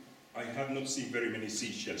 I have not seen very many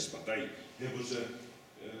seashells, but there was a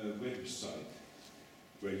website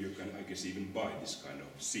where you can, I guess, even buy this kind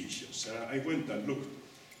of seashells. I went and looked.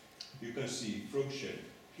 You can see frog shell,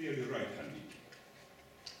 clearly right-handed.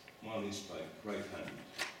 Marlinspike, right-handed.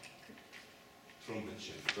 Trumpet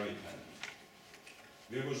shell, right-handed.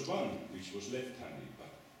 There was one which was left-handed,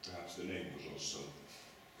 but perhaps the name was also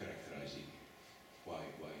characterizing why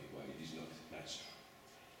it is not natural.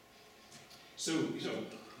 So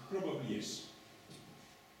probably yes.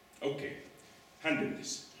 Okay,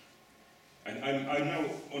 handedness. And I'm now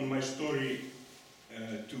on my story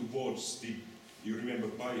towards the, you remember,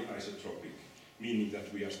 bi-isotropic, meaning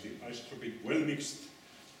that we are still isotropic, well-mixed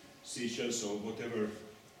seashells or whatever,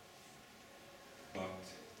 but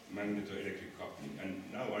magneto-electric coupling. And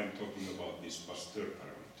now I'm talking about this Pasteur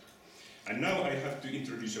parameter. And now I have to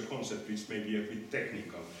introduce a concept which may be a bit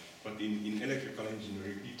technical, but in electrical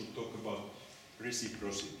engineering people talk about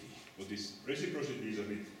reciprocity. Reciprocity is a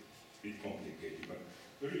bit complicated, but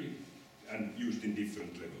very, and used in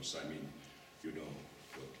different levels. I mean, you know,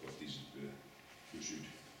 what is it, you should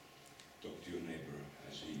talk to your neighbor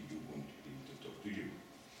as you want him to talk to you.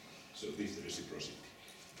 So this is reciprocity.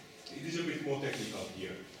 It is a bit more technical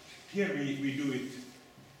here. Here we do it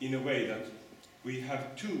in a way that we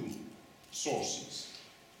have two sources.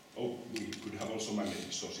 Oh, we could have also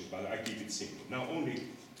magnetic sources, but I keep it simple. Now only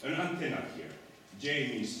an antenna here. J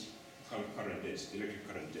means current density, electric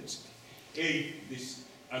current density. A, this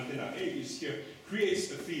antenna A is here,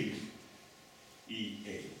 creates a field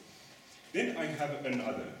EA. Then I have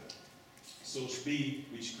another source B,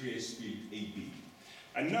 which creates field AB.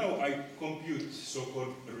 And now I compute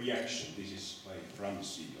so-called reaction. This is by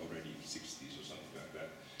Ramsey already 60s or something like that.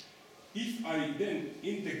 If I then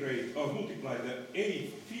integrate or multiply the A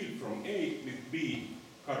field from A with B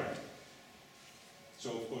current, so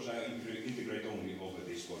of course I integrate only over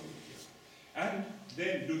this volume here. And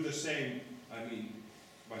then do the same, I mean,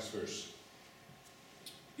 vice versa.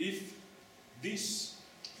 If this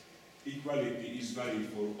equality is valid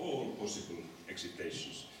for all possible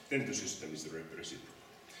excitations, then the system is the reciprocal.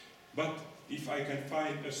 But if I can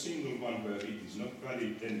find a single one where it is not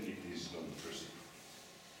valid, then it is not reciprocal.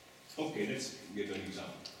 Okay, let's get an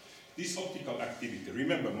example. This optical activity,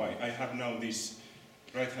 remember I have now these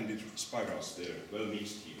right-handed spirals there, well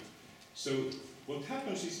mixed here. So what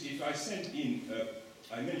happens is if I send in,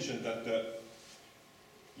 I mentioned that the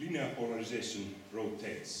linear polarization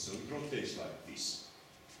rotates, so it rotates like this.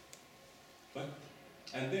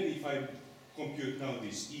 And then if I compute now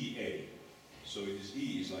this EA, So it is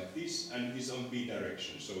E is like this, and it is on B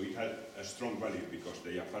direction. So it had a strong value because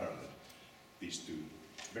they are parallel, these two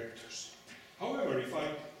vectors. However, if I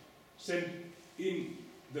send in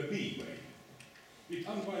the B way, it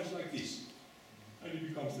unwinds like this, and it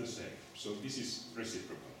becomes the same. So this is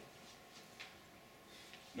reciprocal.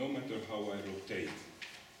 No matter how I rotate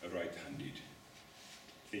a right-handed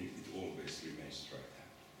thing, it always remains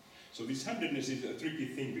right-handed. So this handedness is a tricky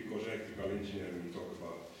thing because electrical engineering, we talk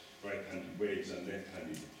about right-handed waves and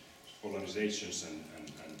left-handed polarizations, and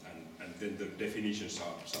then the definitions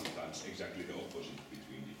are sometimes exactly the opposite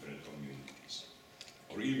between different communities.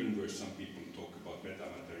 Or even worse, some people talk about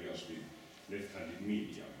metamaterials with left-handed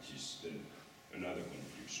media, which is then another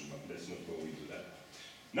confusion, but let's not go into that.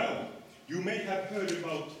 Now, you may have heard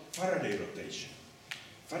about Faraday rotation.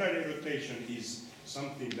 Faraday rotation is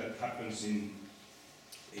something that happens in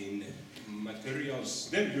materials.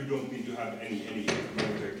 Then you don't need to have any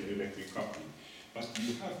electric coupling, but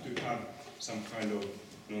you have to have some kind of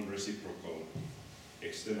non-reciprocal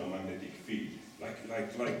external magnetic field.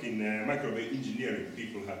 Like in microwave engineering,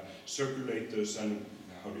 people have circulators and,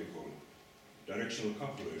 how do you call it, directional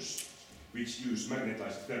couplers, which use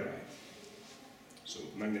magnetized ferrite. So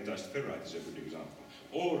magnetized ferrite is a good example.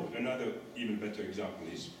 Or another even better example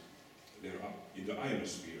is they're up in the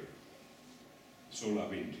ionosphere. Solar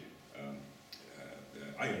wind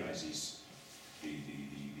ionizes the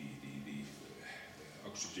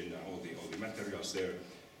oxygen and all the materials there,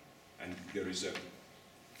 and there is a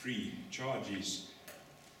free charges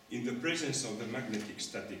in the presence of the magnetic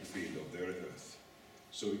static field of the Earth.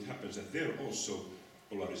 So it happens that there also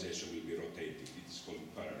polarization will be rotated. It is called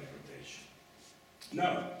parallel rotation.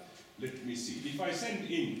 Now, let me see. If I send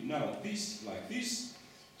in now this like this,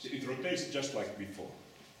 it rotates just like before.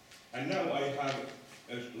 And now I have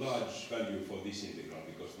a large value for this integral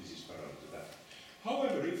because this is parallel to that.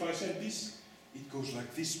 However, if I send this, it goes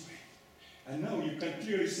like this way. And now you can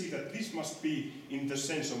clearly see that this must be, in the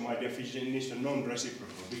sense of my definition,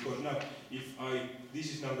 non-reciprocal, because now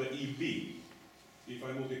this is now the EB. If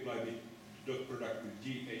I multiply the dot product with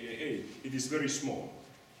GAAA, it is very small,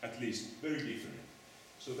 at least, very different.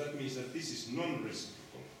 So that means that this is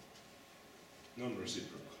non-reciprocal,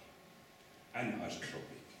 and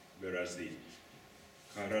isotropic, whereas the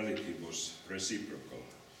chirality was reciprocal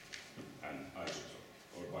and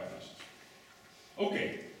isotropic, or biisotropic.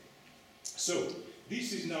 Okay, so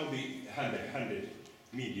this is now the handed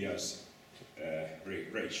media's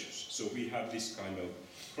ratios. So we have this kind of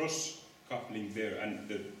cross coupling there, and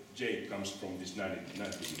the J comes from this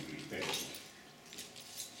 90-degree pair.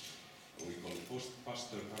 We call it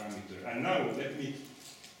Pasteur parameter. And now let me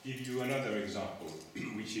give you another example,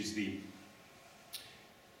 which is the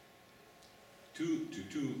 2 to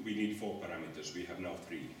 2, we need 4 parameters. We have now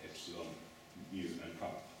 3, epsilon, mu, and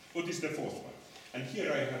kappa. What is the fourth one? And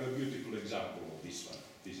here I have a beautiful example of this one.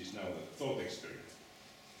 This is now a thought experiment.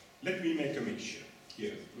 Let me make a mixture.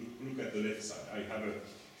 Here, look at the left side. I have a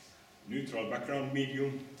neutral background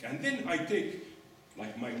medium, and then I take,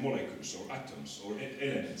 like my molecules or atoms or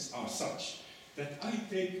elements are such that I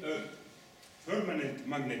take a permanent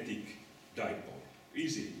magnetic dipole.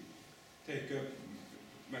 Easy. Take a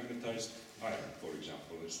magnetized iron, for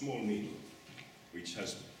example, a small needle, which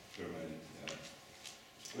has permanent,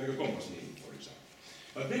 like a compass needle, for example.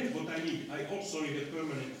 But then what I need, I also need a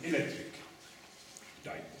permanent electric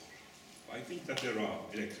dipole. I think that there are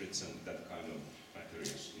electrets and that kind of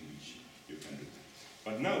materials in which you can do that.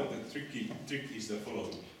 But now the trick is the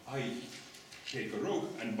following. I take a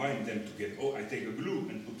rope and bind them together, or I take a glue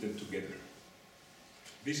and put them together.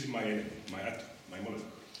 This is my element, my atom, my molecule.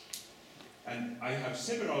 And I have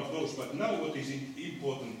several of those, but now what is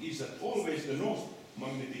important is that always the north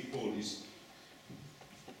magnetic pole is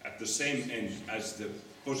at the same end as the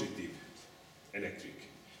positive electric.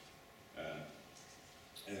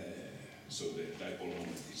 So the dipole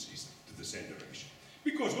moment is to the same direction.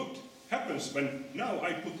 Because what happens when now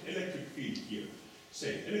I put electric field here,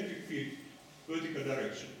 say electric field, vertical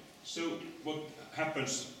direction. So what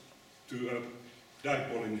happens to a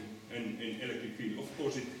dipole in electric field? Of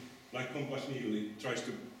course, it, like compass needle, it tries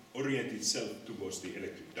to orient itself towards the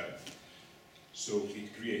electric dipole. So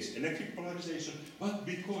it creates electric polarization, but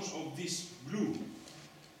because of this glue,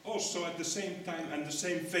 also at the same time and the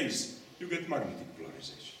same phase, you get magnetic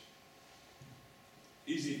polarization.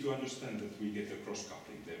 Easy to understand that we get a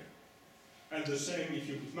cross-coupling there. And the same, if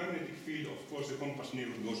you put magnetic field, of course the compass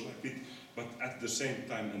needle goes like it, but at the same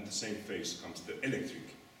time and the same phase comes the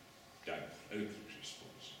electric dipole, electric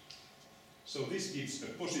response. So this gives a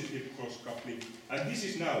positive cross-coupling, and this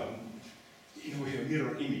is now, in a way, a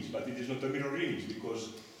mirror image, but it is not a mirror image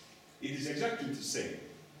because it is exactly the same.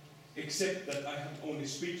 except that I have only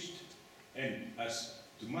switched n as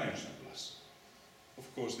to minus and plus.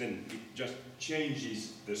 Of course, then it just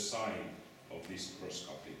changes the sign of this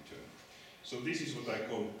cross-coupling term. So this is what I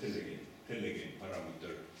call telegain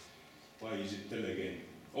parameter. Why is it telegain?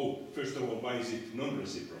 Oh, first of all, why is it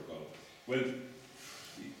non-reciprocal? Well,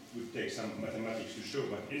 it would take some mathematics to show,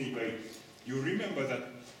 but anyway, you remember that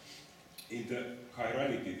in the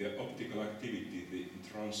chirality, the optical activity, the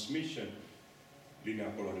transmission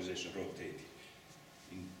linear polarization rotated.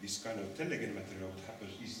 In this kind of telegain material, what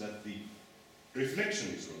happens is that the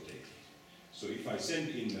reflection is rotated. So if I send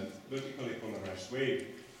in a vertically polarized wave,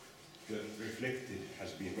 the reflected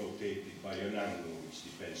has been rotated by an angle which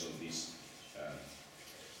depends on this,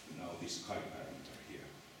 now this chi parameter here,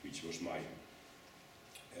 which was my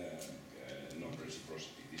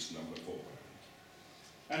non-reciprocity, this number 4 parameter.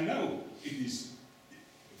 And now it is,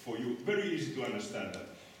 for you, very easy to understand that.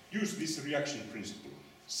 Use this reaction principle.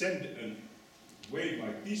 Send a wave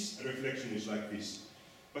like this, a reflection is like this.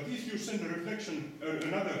 But if you send a reflection,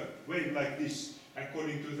 another wave like this,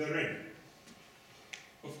 according to the red,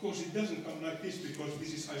 of course it doesn't come like this because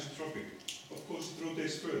this is isotropic. Of course it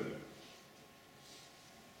rotates further.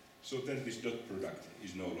 So then this dot product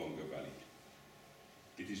is no longer valid.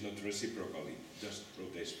 It is not reciprocal, it just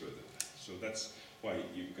rotates further. So that's why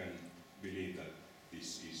you can believe that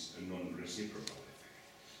this is a non-reciprocal effect.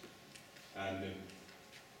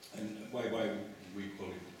 And why we call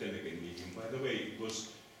it telegain medium. By the way, he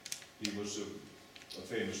was a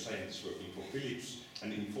famous scientist working for Philips,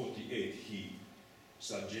 and in 1948 he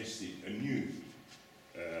suggested a new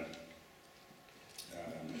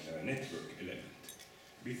network element.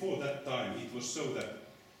 Before that time, it was so that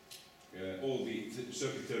all the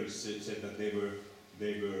circuit theorists said that they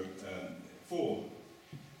were 4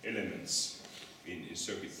 elements in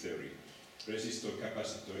circuit theory: resistor,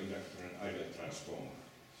 capacitor, inductor, and ideal transformer.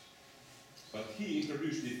 But he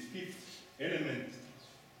introduced the 5th element,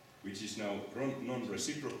 which is now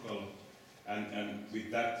non-reciprocal, and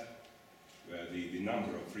with that, the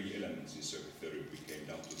number of free elements in circuit theory became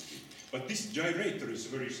down to 3. But this gyrator is a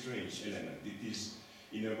very strange element. It is,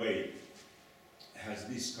 in a way, has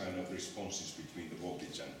this kind of responses between the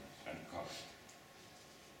voltage and current.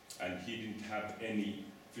 And he didn't have any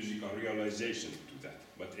physical realization to that,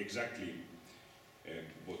 but exactly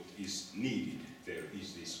what is needed there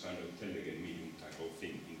is this kind of telegain medium type of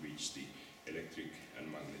thing in which the electric and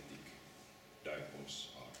magnetic dipoles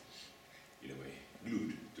are, in a way,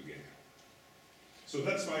 glued together. So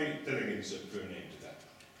that's why telegain is a fair name to that.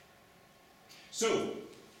 So,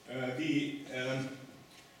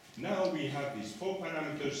 now we have these 4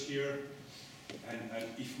 parameters here, and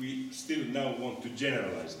if we still now want to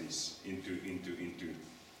generalize this into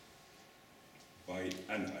by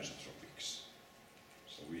anisotropics.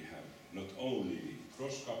 So we have not only the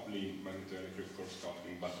cross-coupling, magnetoelectric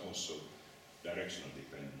cross-coupling, but also directional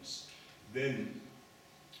dependence. Then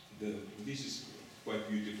this is quite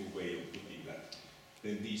beautiful way of putting that.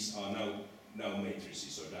 Then these are now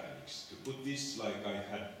matrices or dynamics. To put this like I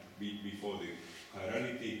had before the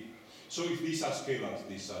chirality. So if these are scalars,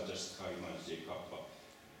 these are just chi minus j kappa.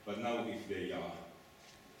 But now if they are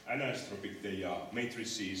anisotropic, they are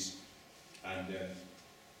matrices, and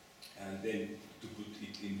then to put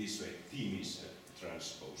it in this way, theme is a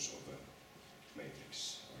transpose of a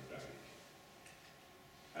matrix or a dynamic.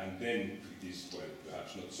 And then it is, well,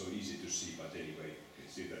 perhaps not so easy to see, but anyway, you can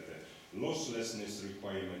see that the losslessness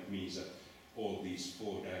requirement means that all these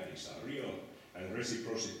 4 dynamics are real, and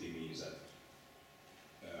reciprocity means that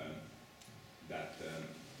the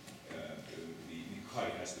chi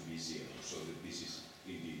has to be 0, so that this is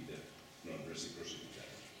indeed the non-reciprocity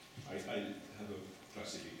dynamic. I have a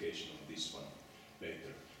classification of this one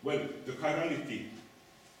later. Well, the chirality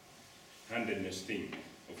handedness thing,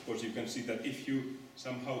 of course you can see that if you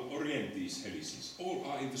somehow orient these helices, all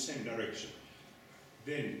are in the same direction,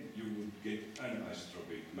 then you would get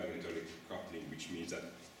anisotropic magnetoelectric coupling, which means that,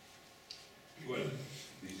 well,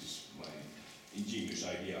 this is my ingenious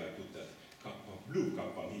idea, I put that kappa, blue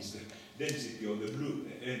kappa means the density of the blue,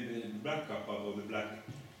 and black kappa of the black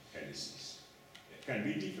helices. It can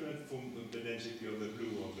be different from the density of the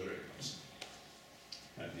blue or the red ones.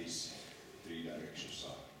 And these 3 directions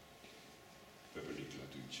are perpendicular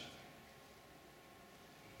to each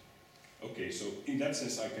other. Okay, so in that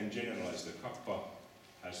sense I can generalize the kappa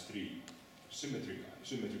has 3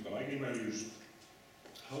 symmetrical eigenvalues.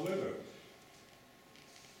 However,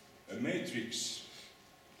 a matrix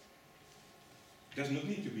does not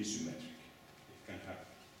need to be symmetric. It can have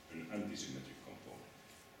an antisymmetric component,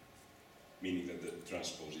 meaning that the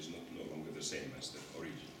transpose is no longer the same as the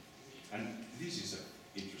original. And this is an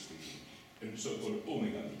interesting thing, a so-called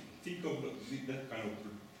omega medium. think of that kind of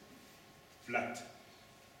flat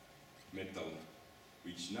metal,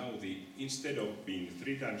 which now instead of being a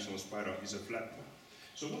three-dimensional spiral is a flat one.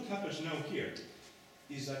 So what happens now here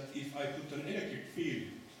is that if I put an electric field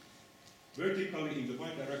vertically in the y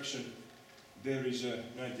direction, there is a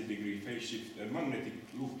 90-degree phase shift, a magnetic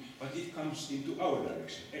loop, but it comes into our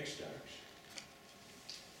direction, x direction.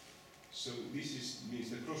 So this means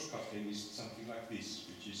the cross-cutting is something like this,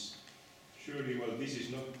 which is surely, well, this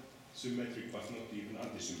is not symmetric, but not even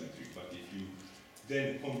anti-symmetric, but if you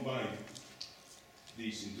then combine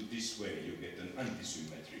these into this way, you get an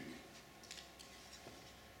anti-symmetric,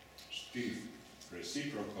 still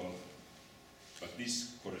reciprocal, but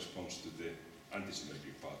this corresponds to the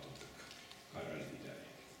anti-symmetric part of the chirality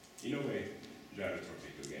dynamic. In a way,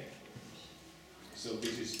 gyrotropic again. So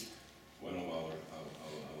this is one of our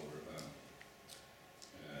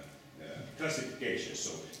classifications.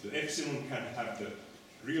 So the epsilon can have the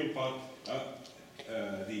real part,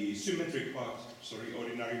 the symmetric part,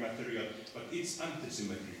 ordinary material, but its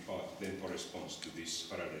antisymmetric part then corresponds to this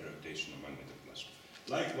Faraday rotational magnetoplasma.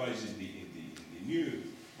 Likewise, in the new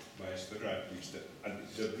biospherite, which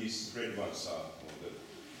these red ones are, or the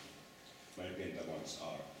magenta ones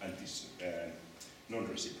are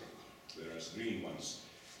non-reciprocal, whereas green ones,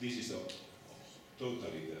 this is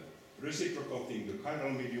totally the reciprocal thing, the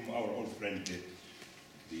chiral medium, our old friend,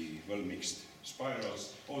 the well-mixed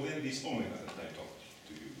spirals, or then this omega that I talked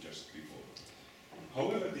to you just before.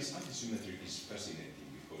 However, this antisymmetric is fascinating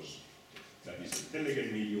because that is the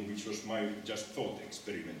Telegen medium, which was my just thought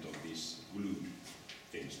experiment of these glued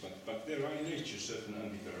things. But there are in nature certain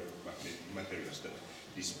antiferromagnetic materials that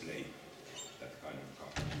display that kind of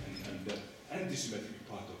color. And the antisymmetric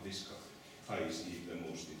part of this chi is the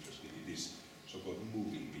most interesting. It is so-called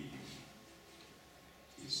moving medium.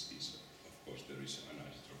 Of course, there is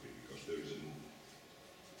anisotropy because there is a movement.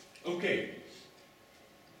 Okay.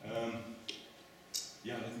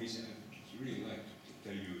 Yeah, let me say, I'd really like to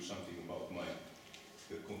tell you something about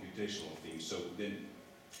the computational thing. So then,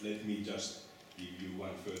 let me just give you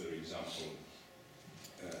one further example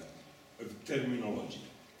of terminology.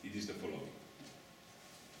 It is the following.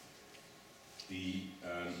 The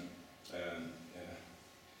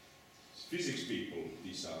physics people,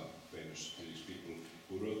 these are famous physics people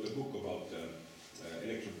who wrote a book about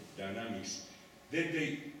electrodynamics, then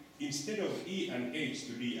they, instead of E and H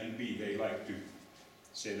to D and B, they like to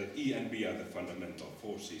say that E and B are the fundamental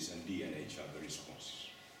forces and D and H are the responses.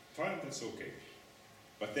 Fine, that's okay.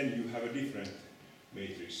 But then you have a different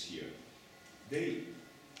matrix here. They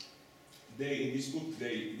in this book,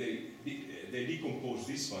 they decompose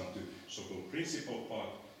this one to so-called principal part,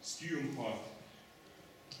 skew part.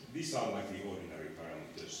 These are like the ordinary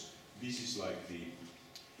parameters. This is like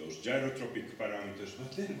those gyrotropic parameters.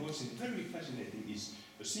 But then what's very fascinating is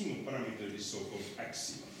a single parameter is so-called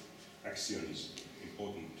axion. Axion is an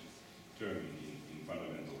important term in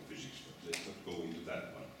fundamental physics, but let's not go into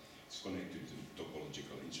that one. It's connected to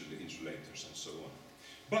topological insulators and so on.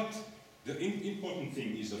 But the important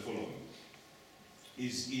thing is the following.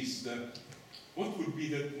 What would be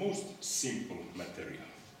the most simple material?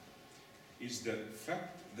 Is the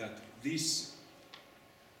fact that this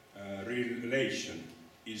relation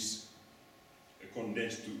is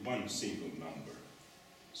condensed to one single number.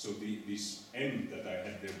 So this m that I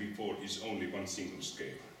had there before is only one single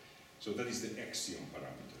scalar. So that is the axion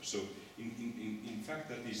parameter. So in fact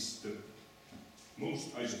that is the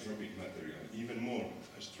most isotropic material, even more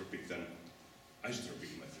isotropic than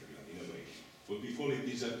isotropic material in a way. What we call it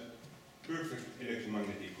is a perfect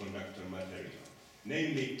electromagnetic conductor material.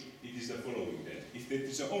 Namely, it is the following then. If there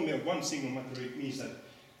is only one single material, it means that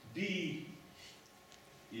D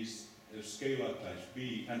is a scalar times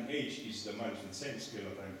B, and H is the minus the same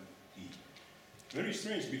scalar times E. Very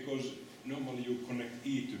strange, because normally you connect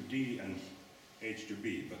E to D and H to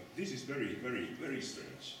B, but this is very, very, very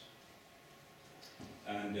strange.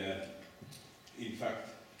 And in fact,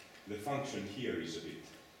 the function here is a bit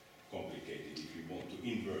complicated if you want to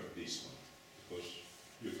invert this one, because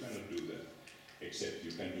you cannot do that, except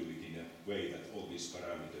you can do it in a way that all these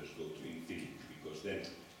parameters go to infinity, because then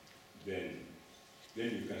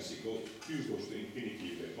you can see Q goes to infinity,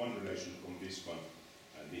 you get one relation from this one,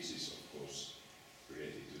 and this is of course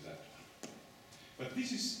related to that one. But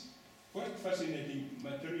this is quite fascinating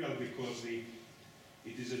material because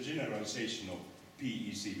it is a generalization of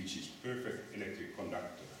PEC, which is perfect electric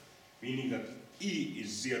conductor, meaning that E is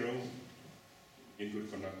zero in good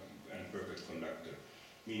conductor and perfect conductor,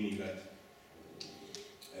 meaning that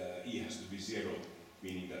E has to be zero,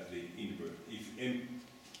 meaning that the invert, if M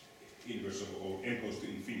inverse of or M goes to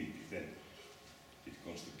infinity, then it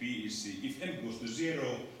comes to PEC. If M goes to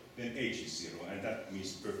zero, then H is 0, and that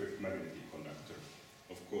means perfect magnetic conductor.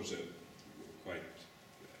 Of course, quite,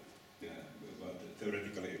 but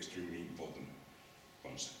theoretically extremely important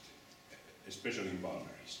concept, especially in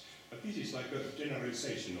boundaries. But this is like a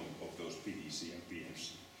generalization of those PDC and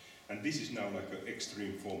PMC. And this is now like an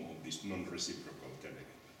extreme form of this non-reciprocal delegate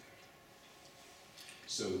material.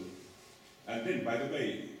 So, and then, by the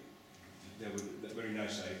way, there was a very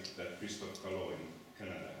nice site that Christophe Callot in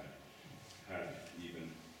Canada had even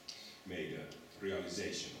made a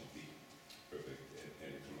realization of the perfect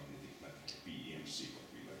electromagnetic material, EMC, what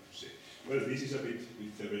we like to say. Well, this is a bit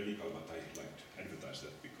theoretical, but I'd like to advertise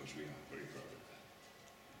that because we are very proud of that.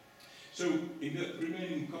 So, in the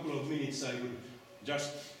remaining couple of minutes, I will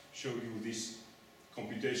just show you this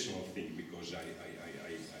computational thing because I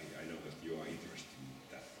know that you are interested in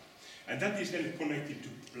that one. And that is then connected to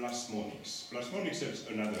plasmonics. Plasmonics is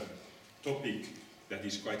another topic that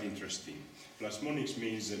is quite interesting. Plasmonics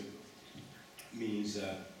means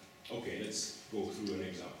okay, let's go through an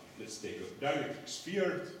example. Let's take a dielectric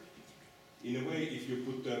sphere. In a way, if you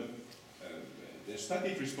put the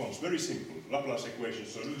static response, very simple, Laplace equation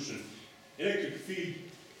solution, electric field,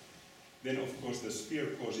 then of course the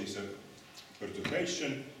sphere causes a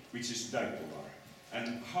perturbation, which is dipolar.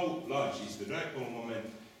 And how large is the dipole moment?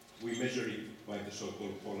 We measure it by the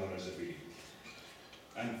so-called polarizability.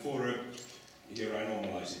 And for here I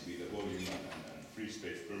normalize it with the volume and free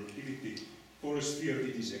space permittivity. For a sphere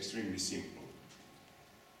it is extremely simple.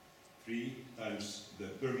 3 times the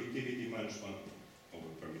permittivity minus 1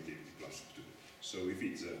 over permittivity plus 2. So if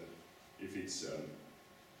it's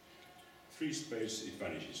free space, it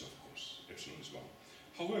vanishes, of course. Epsilon is 1.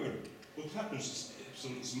 However, what happens is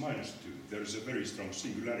epsilon is minus 2. There is a very strong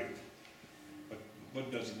singularity. But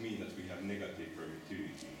what does it mean that we have negative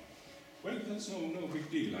permittivity? Well, that's no big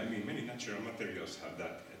deal. I mean, many natural materials have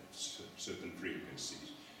that at certain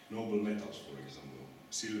frequencies. Noble metals, for example,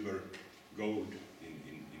 silver, gold in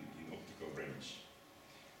optical range.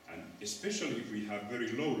 And especially if we have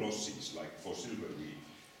very low losses, like for silver we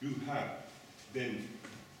do have, then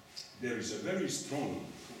there is a very strong,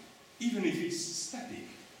 even if it's static,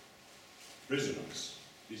 resonance.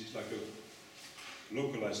 This is like a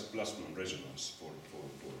localized plasmon resonance for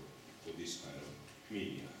this kind of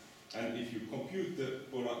media. And if you compute the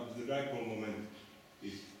dipole moment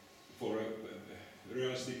for a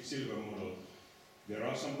realistic silver model, there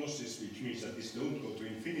are some losses, which means that this don't go to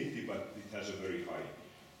infinity, but it has a very high,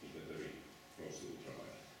 very close to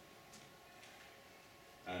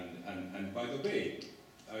ultraviolet. And by the way,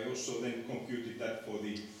 I also then computed that for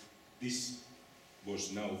this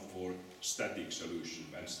was now for static solution,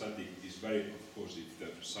 and static is very, of course, if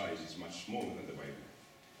the size is much smaller than the wavelength.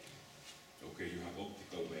 Okay, you have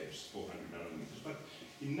optical waves, 400 nanometers, but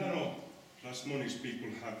in nano plasmonics people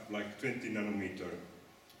have like 20 nanometer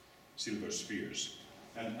silver spheres,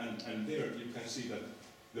 and there you can see that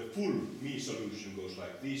the full Me solution goes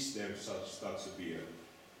like this. There starts to be a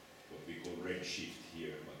what we call red shift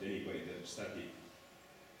here, but anyway, the static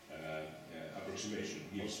approximation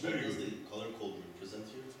gives very good. What does the color code represent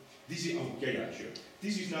here? This is okay, sure.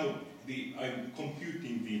 This is now I'm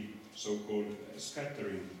computing the so-called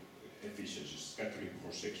scattering efficiency, scattering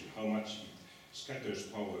cross-section, how much it scatters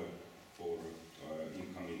power for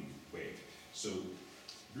incoming wave. So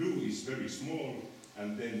blue is very small,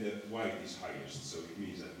 and then the white is highest. So it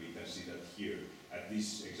means that we can see that here, at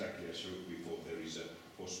this exactly as I showed before, there is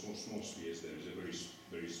for small spheres, there is a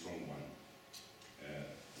very strong one,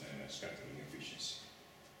 scattering efficiency.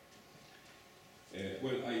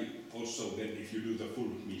 Well, I also then, if you do the full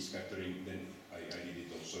Me scattering, then I did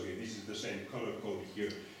it also here. This is the same color code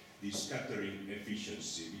here. The scattering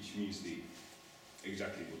efficiency, which means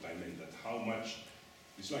exactly what I meant, that how much,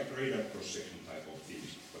 it's like radar cross-section type of thing,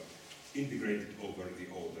 but integrated over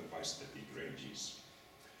all the bistatic ranges.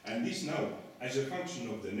 And this now, as a function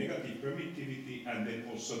of the negative permittivity and then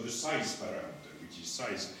also the size parameter, which is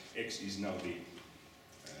size x is now the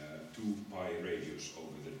 2 pi radius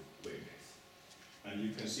over the wavelength. And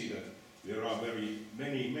you can see that there are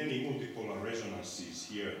many multipolar resonances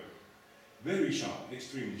here, very sharp,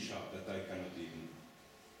 extremely sharp, that I cannot even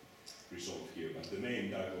resolve here. But the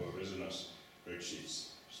main dipole resonance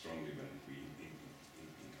redshifts strongly when we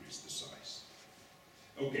increase the size.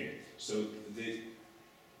 Okay, so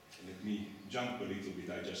let me jump a little bit.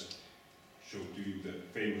 I just showed to you the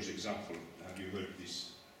famous example. Have you heard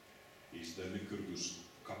this? Is the Lycurgus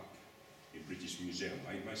cup in British Museum.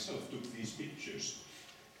 I myself took these pictures.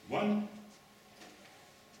 One,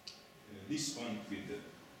 this one with the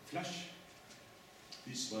flash,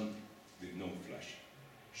 this one with no flash,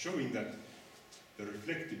 showing that the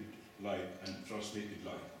reflected light and transmitted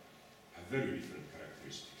light have very different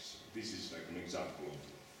characteristics. This is like an example of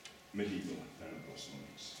medieval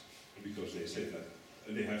nanoplasmonics, because they said that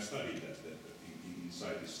they have studied that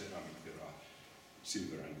inside the ceramic there are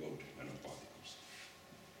silver and gold nanoparticles.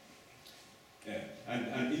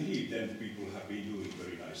 And indeed, then people have been doing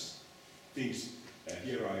very nice things.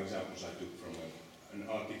 Here are examples I took from an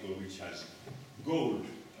article which has gold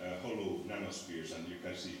hollow nanospheres, and you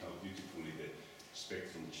can see how beautifully the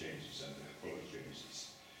spectrum changes and the color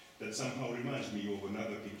changes. That somehow reminds me of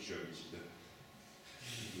another picture, which is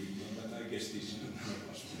but I guess this is not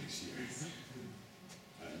nanoplasmonics here.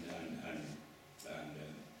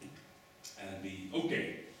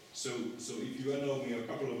 Okay. So if you allow me a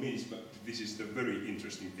couple of minutes, but this is the very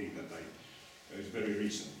interesting thing that I very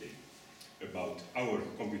recently about our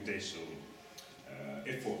computational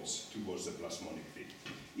efforts towards the plasmonic field.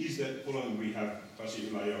 Is that following we have Pasi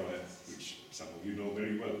Ylajala, which some of you know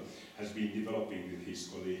very well, has been developing with his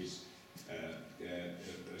colleagues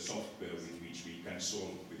a software with which we can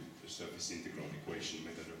solve with the surface integral equation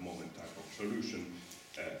method of moment type of solution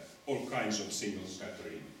all kinds of single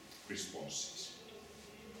scattering responses.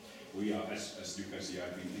 We are, as you can see,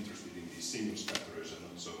 I've been interested in these single scatterers and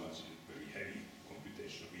not so much in very heavy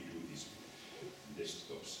computation. We do these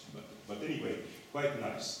desktops, but anyway, quite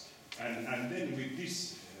nice. And then with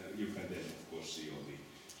this, you can then of course see all the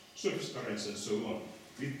surface currents and so on.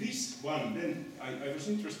 With this one, then I was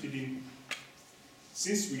interested in,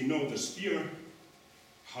 since we know the sphere,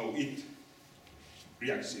 how it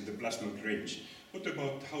reacts in the plasmonic range, what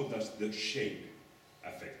about how does the shape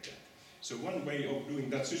affect that? So one way of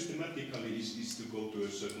doing that systematically is to go to a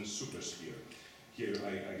certain supersphere. Here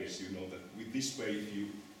I guess you know that with this way, if you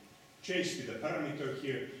change the parameter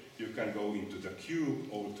here, you can go into the cube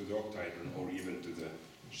or to the octahedron or even to the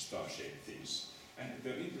star-shaped things. And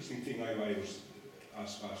the interesting thing I was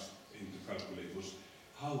asked him to calculate was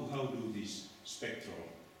how do these spectral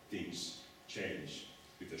things change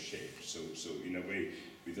with the shape? So in a way,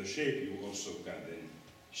 with the shape you also can then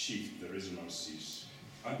shift the resonances.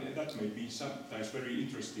 And that may be sometimes very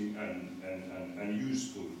interesting and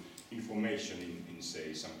useful information in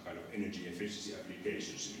say, some kind of energy efficiency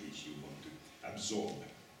applications in which you want to absorb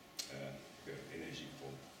energy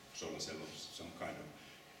for solar cell or some kind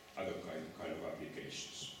of other kind of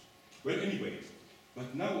applications. Well, anyway,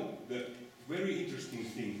 but now the very interesting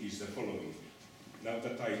thing is the following. Now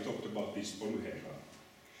that I talked about this polyhedra,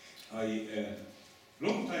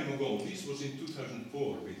 long time ago, this was in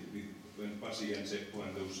 2004 when Pasi and Seppo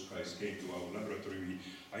and those guys came to our laboratory,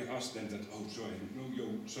 I asked them that, oh, so I know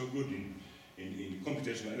you're so good in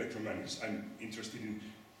computational electromagnetics. I'm interested in,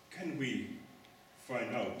 can we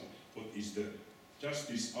find out what is just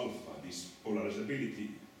this alpha, this polarizability,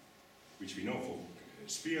 which we know for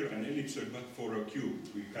sphere and ellipsoid, but for a cube,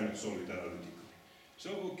 we cannot solve it analytically. So,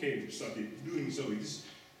 okay, we started doing so.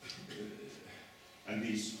 And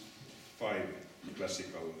these 5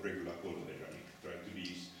 classical regular polyhedra try to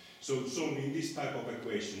be so solving this type of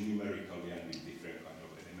equation numerically and with different kind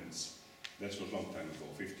of elements. That was a long time ago,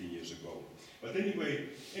 15 years ago. But anyway,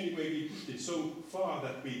 we pushed it so far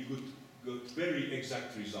that we could get very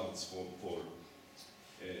exact results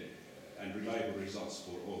and reliable results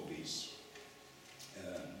for all these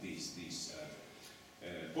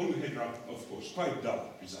polyhedra, of course, quite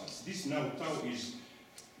dull results. This now tau is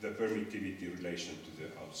the permittivity relation to the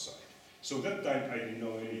outside. So that time I didn't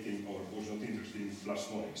know anything or was not interested in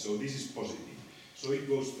plasmonics. So this is positive. So it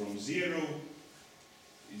goes from 0,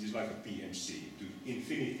 it is like a PMC, to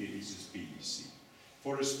infinity, which is PVC.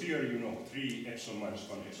 For a sphere, you know, 3 epsilon minus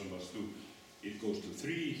 1, epsilon plus 2, it goes to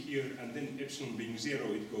 3 here, and then epsilon being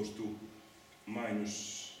 0, it goes to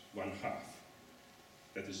minus 1/2.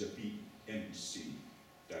 That is a PMC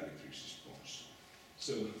dielectric response.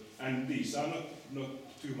 So, and these are not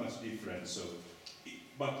too much different. So,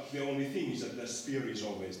 but the only thing is that the sphere is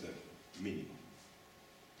always the minimum.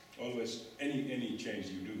 Always, any change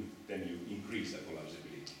you do, then you increase the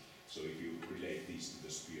polarizability. So if you relate these to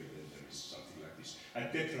the sphere, then there is something like this.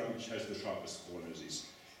 And tetra, which has the sharpest corners, is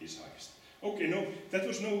highest. Okay, that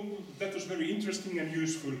was very interesting and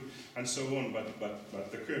useful and so on,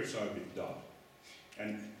 but the curves are a bit dull.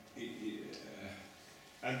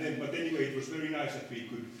 But anyway, it was very nice that we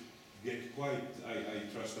could get quite,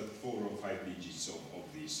 I trust that 4 or 5 digits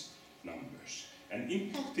of these numbers. And in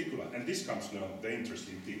particular, and this comes now, the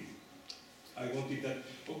interesting thing, I wanted that,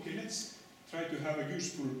 okay, let's try to have a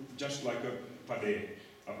useful, just like a Pade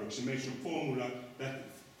approximation formula that,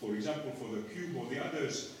 for example, for the cube or the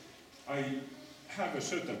others, I have a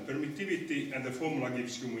certain permittivity and the formula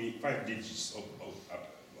gives me 5 digits of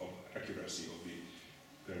accuracy of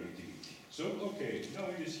the permittivity. So, okay, now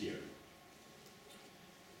it is here.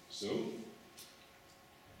 So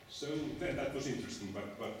then that was interesting,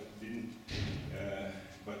 but didn't.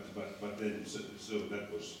 But then so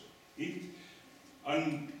that was it.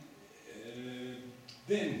 And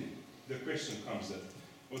then the question comes that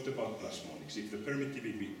what about plasmonics? If the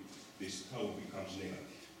permittivity, this tau becomes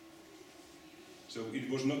negative. So it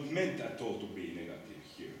was not meant at all to be negative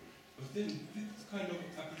here. But then that kind of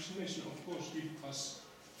approximation, of course, gives us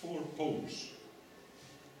 4 poles.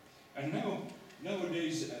 And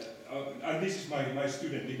nowadays, and this is my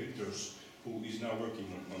student Dimitrios, who is now working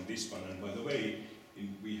on this one. And by the way,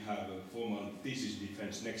 we have a formal thesis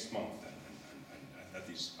defense next month, and that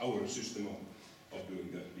is our system of doing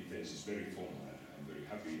the defense is very formal, and I'm very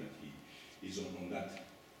happy that he is on that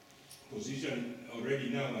position already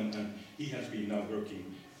now, and he has been now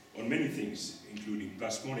working on many things, including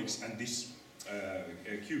plasmonics and this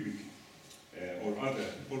cubic or other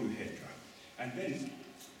polyhedra. And then,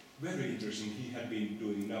 very interesting, he had been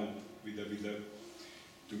doing now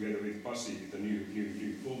together with Pasi, the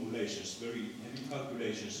new formulations, very heavy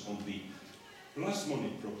calculations on the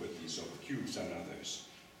plasmonic properties of cubes and others,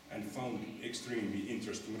 and found extremely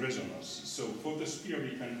interesting resonances. So for the sphere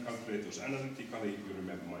we can calculate those analytically, you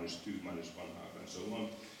remember -2, -1/2 and so on.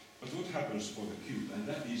 But what happens for the cube? And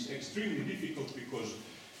that is extremely difficult because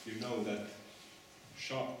you know that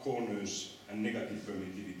sharp corners and negative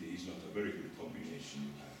permittivity is not a very good combination.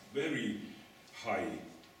 You have very high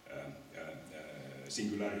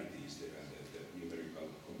singularities there, and the numerical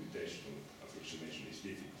computational approximation is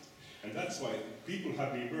difficult. And that's why people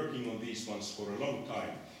have been working on these ones for a long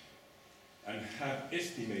time and have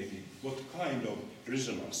estimated what kind of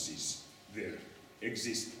resonances there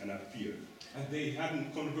exist and appear. And they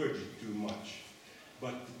haven't converged too much.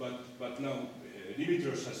 But now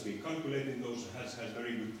Dimitrios has been calculating those, has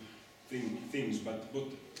very good things, but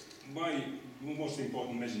my most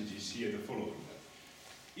important message is here the following.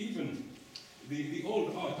 Even the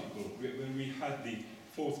old article, when we had the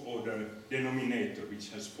 4th order denominator, which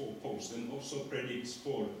has 4 poles, then also predicts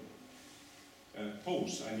 4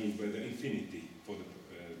 poles, I mean, by the infinity for the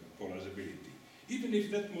polarizability. Even if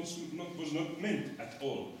that was not meant at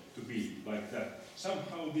all to be like that,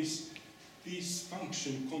 somehow this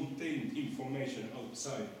function contained information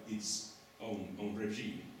outside its own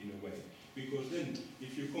regime, in a way. Because then,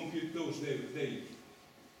 if you compute those, they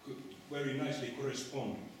could very nicely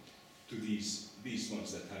correspond to these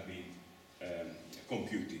ones that have been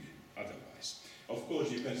computed otherwise. Of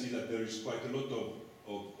course, you can see that there is quite a lot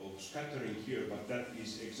of scattering here, but that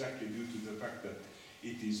is exactly due to the fact that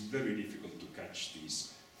it is very difficult to catch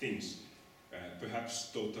these things.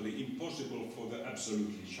 Perhaps totally impossible for the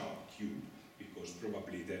absolutely sharp cube, because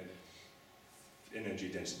probably the energy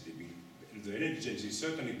density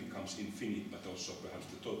certainly becomes infinite, but also perhaps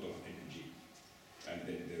the total energy, and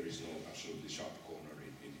then there is no absolutely sharp corner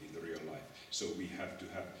in the real life. So we have to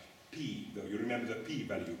have P, you remember the P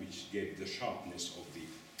value which gave the sharpness of the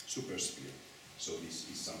supersphere. So this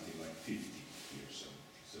is something like 50 here.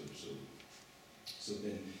 So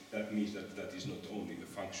then that means that is not only a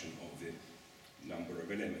function of the number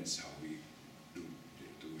of elements, how we do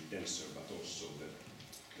denser, but also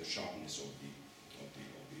the sharpness of the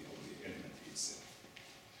element itself.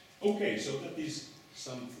 Okay, so that is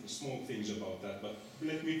some small things about that, but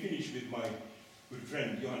let me finish with my good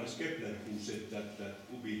friend Johannes Kepler, who said that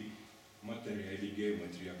ubi materia ibi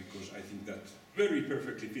geometria, because I think that very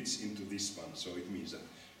perfectly fits into this one. So it means that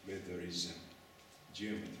where there is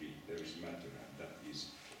geometry, there is matter, and that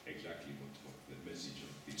is exactly what the message of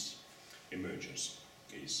this emergence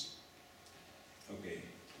is. Okay.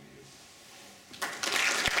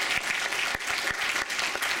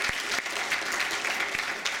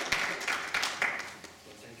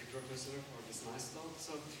 Professor, for this nice talk.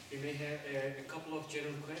 So we may have a couple of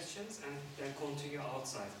general questions and then continue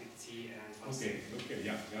outside with tea and pasta. Okay,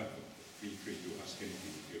 yeah. Feel free to ask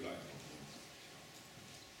anything if you like.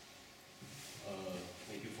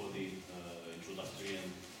 Thank you for the introductory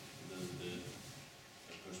and the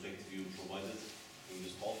perspective you provided in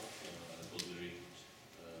this talk. It was very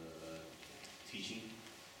teaching.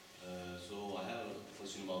 So I have a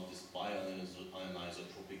question about this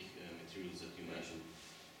anisotropic materials that you mentioned.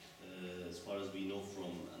 As far as we know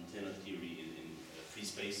from antenna theory in free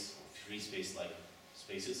space-like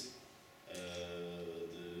spaces,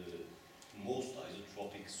 the most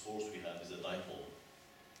isotropic source we have is a dipole.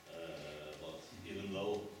 But even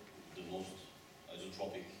though the most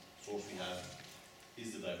isotropic source we have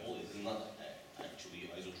is the dipole, it is not actually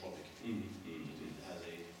isotropic. It has a,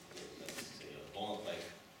 let's say, a donut-like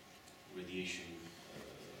radiation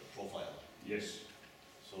profile. Yes.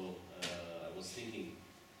 So I was thinking,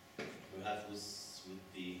 perhaps with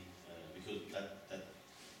the because that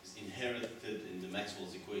is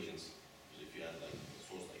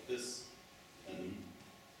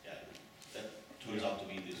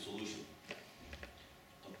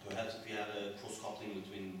coupling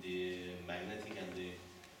between the magnetic and the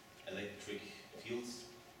electric fields,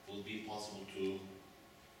 would it be possible to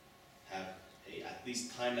have a at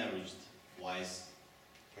least time averaged wise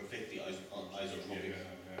perfectly isotropic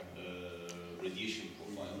radiation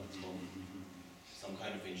profile from some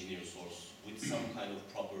kind of engineer source with some kind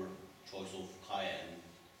of proper choice of chi and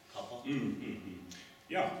kappa?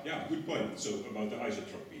 Yeah, good point. So about the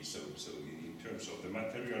isotropy, so in terms of the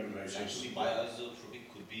material relations. Actually,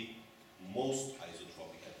 biisotropic could be most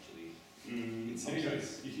isotropic actually. In some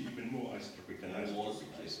sense. Even more isotropic than More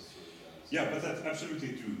isotropic. isotropic. Yeah, but that's absolutely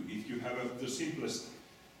true. If you have the simplest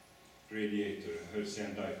radiator,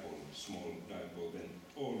 Hertzian dipole, small dipole, then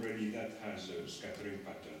already that has a scattering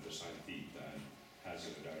pattern, the sine theta, and has a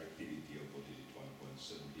directivity of, what is it,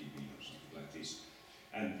 1.7 dB or something like this.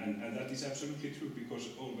 And that is absolutely true, because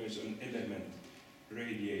always an element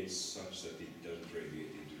radiates such that it doesn't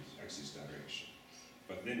radiate into its axis direction.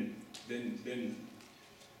 But then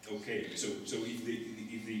okay, so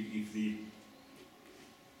if the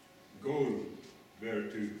goal were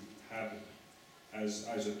to have as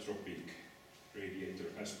isotropic radiator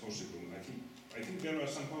as possible, I think there are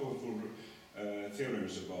some powerful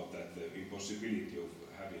theorems about that, the impossibility of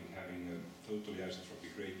having a totally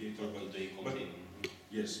isotropic radiator.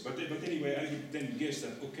 Yes, but anyway, I would then guess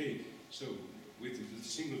that, okay, so with the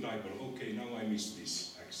single dipole, okay, now I miss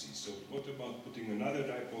this axis. So what about putting another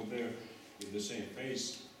dipole there in the same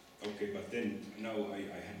phase? Okay, but then now I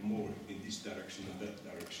had more in this direction and that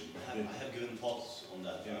direction. I have given thoughts on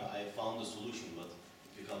that. Yeah. I found a solution, but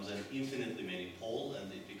it becomes an infinitely many pole,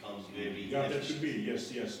 and it becomes very that should be,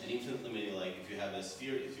 yes. An infinitely many, like if you have a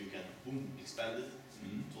sphere, if you can boom expand it,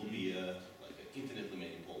 it will be like an infinitely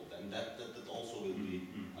many pole, and that also will be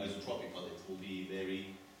isotropic, but it will be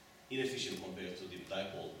very inefficient compared to the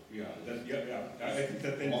dipole. I think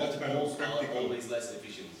that then that's kind of Multiples are practical. always less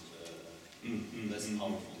efficient, less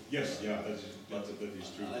powerful. Yes, that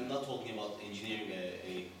is true. I'm not talking about engineering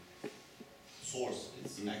a source.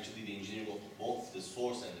 It's actually the engineering of both the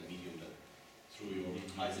source and the medium that through your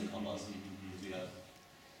highs and kappas. We have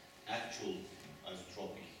actual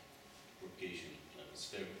isotropic propagation,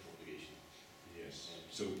 spherical propagation. Yes.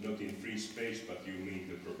 So not in free space, but you mean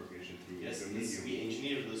the propagation through yes, the medium. We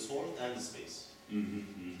engineer the source and the space.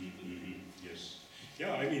 Yes.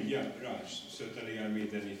 Yeah, I mean, right. Certainly, I mean,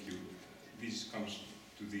 then if this comes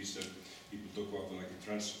to this, people talk about like a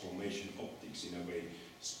transformation optics in a way,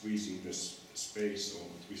 squeezing the space or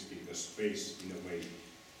twisting the space in a way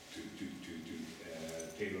to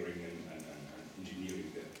tailoring and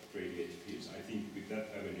engineering the radiative fields. I think with that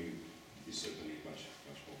avenue, it is certainly much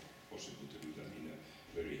more possible to do that in a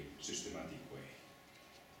very systematic way.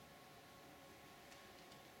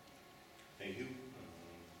 Thank you.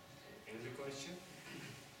 Any other question?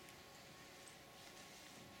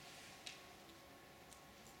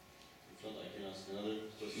 If not, I can ask another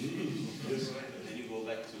question. Yes. Then you go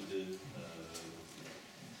back to the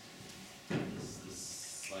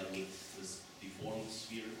this slide with this deformed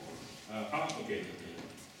sphere. Okay.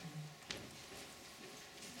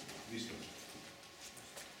 This one.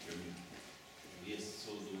 Yes,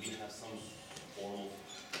 so do we have some form of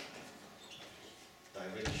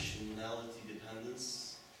directionality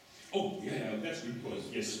dependence? Oh, yeah, that's a good point.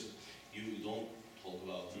 Yes. You don't talk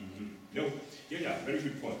about. No, very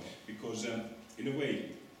good point. Because in a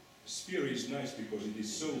way, sphere is nice because it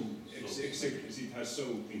is so it has so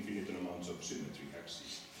infinite amounts of symmetry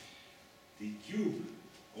axes. The cube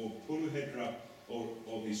or polyhedra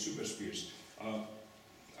or these superspheres are,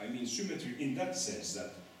 I mean, symmetry in that sense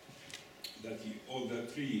that all the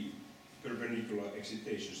three perpendicular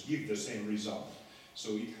excitations give the same result.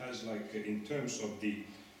 So it has like, in terms of the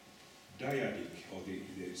dyadic or the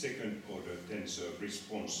second order tensor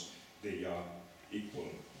response, they are equal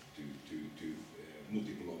to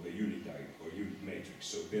multiple of the unit dyadic or unit matrix.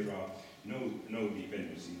 So there are no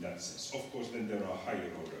dependence in that sense. Of course, then there are higher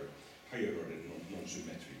order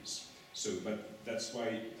non-symmetries. So, but that's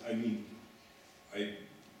why, I mean, I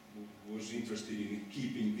was interested in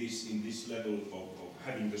keeping this in this level of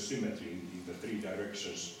having the symmetry in the three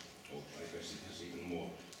directions. Oh, I guess it has even more,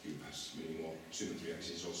 cube has many more symmetry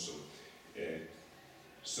axes also.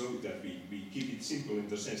 So that we keep it simple in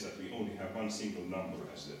the sense that we only have one single number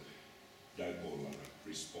as the dipolar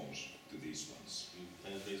response to these ones. You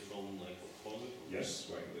penetrate from like a corner? Yes,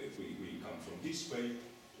 right. If we come from this way,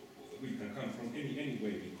 we can come from any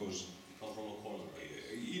way because you come from a corner, right?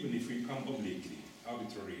 Even if we come obliquely,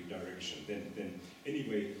 arbitrary direction, then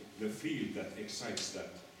anyway the field that excites that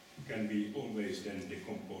can be always then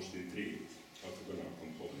decomposed in three orthogonal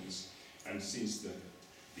components. And since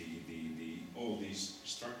all these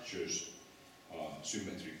structures are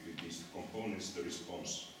symmetric with these components, the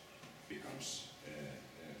response becomes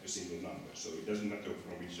a single number. So it doesn't matter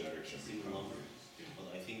from which direction we Single come. number. But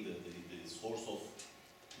I think that the source of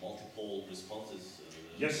multiple responses.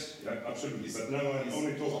 Yes, yeah, absolutely. But now I'm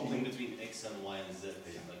only Something talking. between X and Y and Z.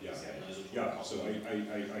 So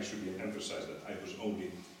I should emphasize that I was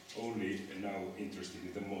only now interested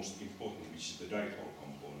in the most important, which is the dipole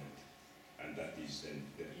component, and that is then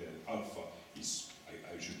the alpha is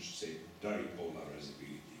I should say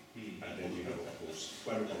dipolarizability, and then we have of course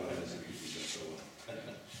quadrupolarizability and so on.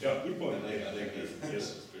 Yeah, good point. Thank you. Yes.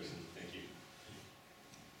 Thank you.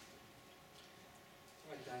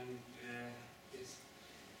 Right, then, yes.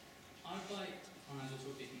 Are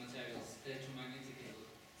anisotropic materials electromagnetically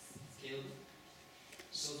scalable?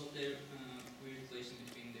 Because of their weird relation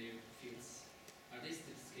between their fields, are they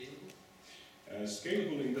still scalable?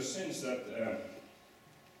 Scalable in the sense that,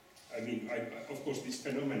 of course, these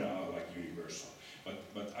phenomena are like universal,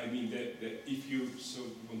 but I mean that if you so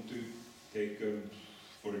want to take,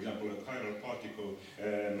 for example, a chiral particle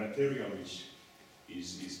material which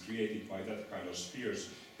is created by that kind of spheres,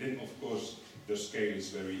 then of course the scale is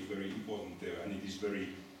very, very important there, and it is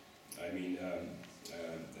very,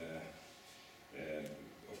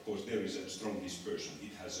 of course there is a strong dispersion.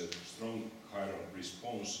 It has a strong chiral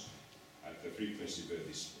response at the frequency where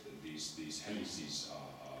these helices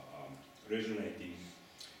are resonating,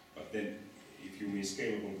 but then if you mean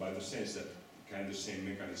scalable by the sense that can the same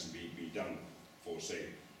mechanism be done for say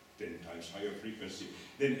 10 times higher frequency,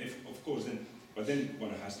 then but then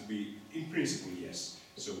one has to be, in principle yes,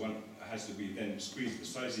 so one has to be then squeeze the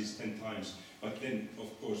sizes 10 times, but then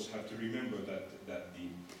of course have to remember that the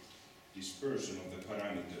dispersion of the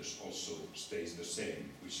parameters also stays the same,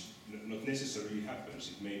 which not necessarily happens.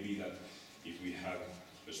 It may be that if we have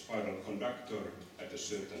a spiral conductor at a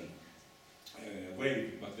certain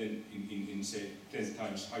wave, but then in say 10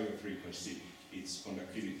 times higher frequency, its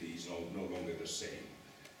conductivity is no longer the same.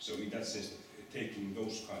 So in that sense, taking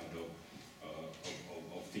those kind of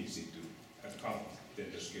things into account, then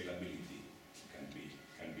the scalability can be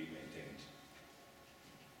maintained.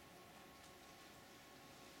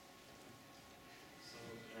 So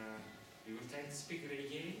we will thank the speaker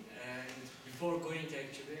again, and before going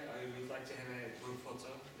actually, I would like to have a group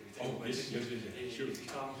photo with everybody. Yes, sure. If you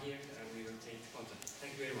come here, and we will take the photo.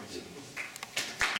 Thank you very much.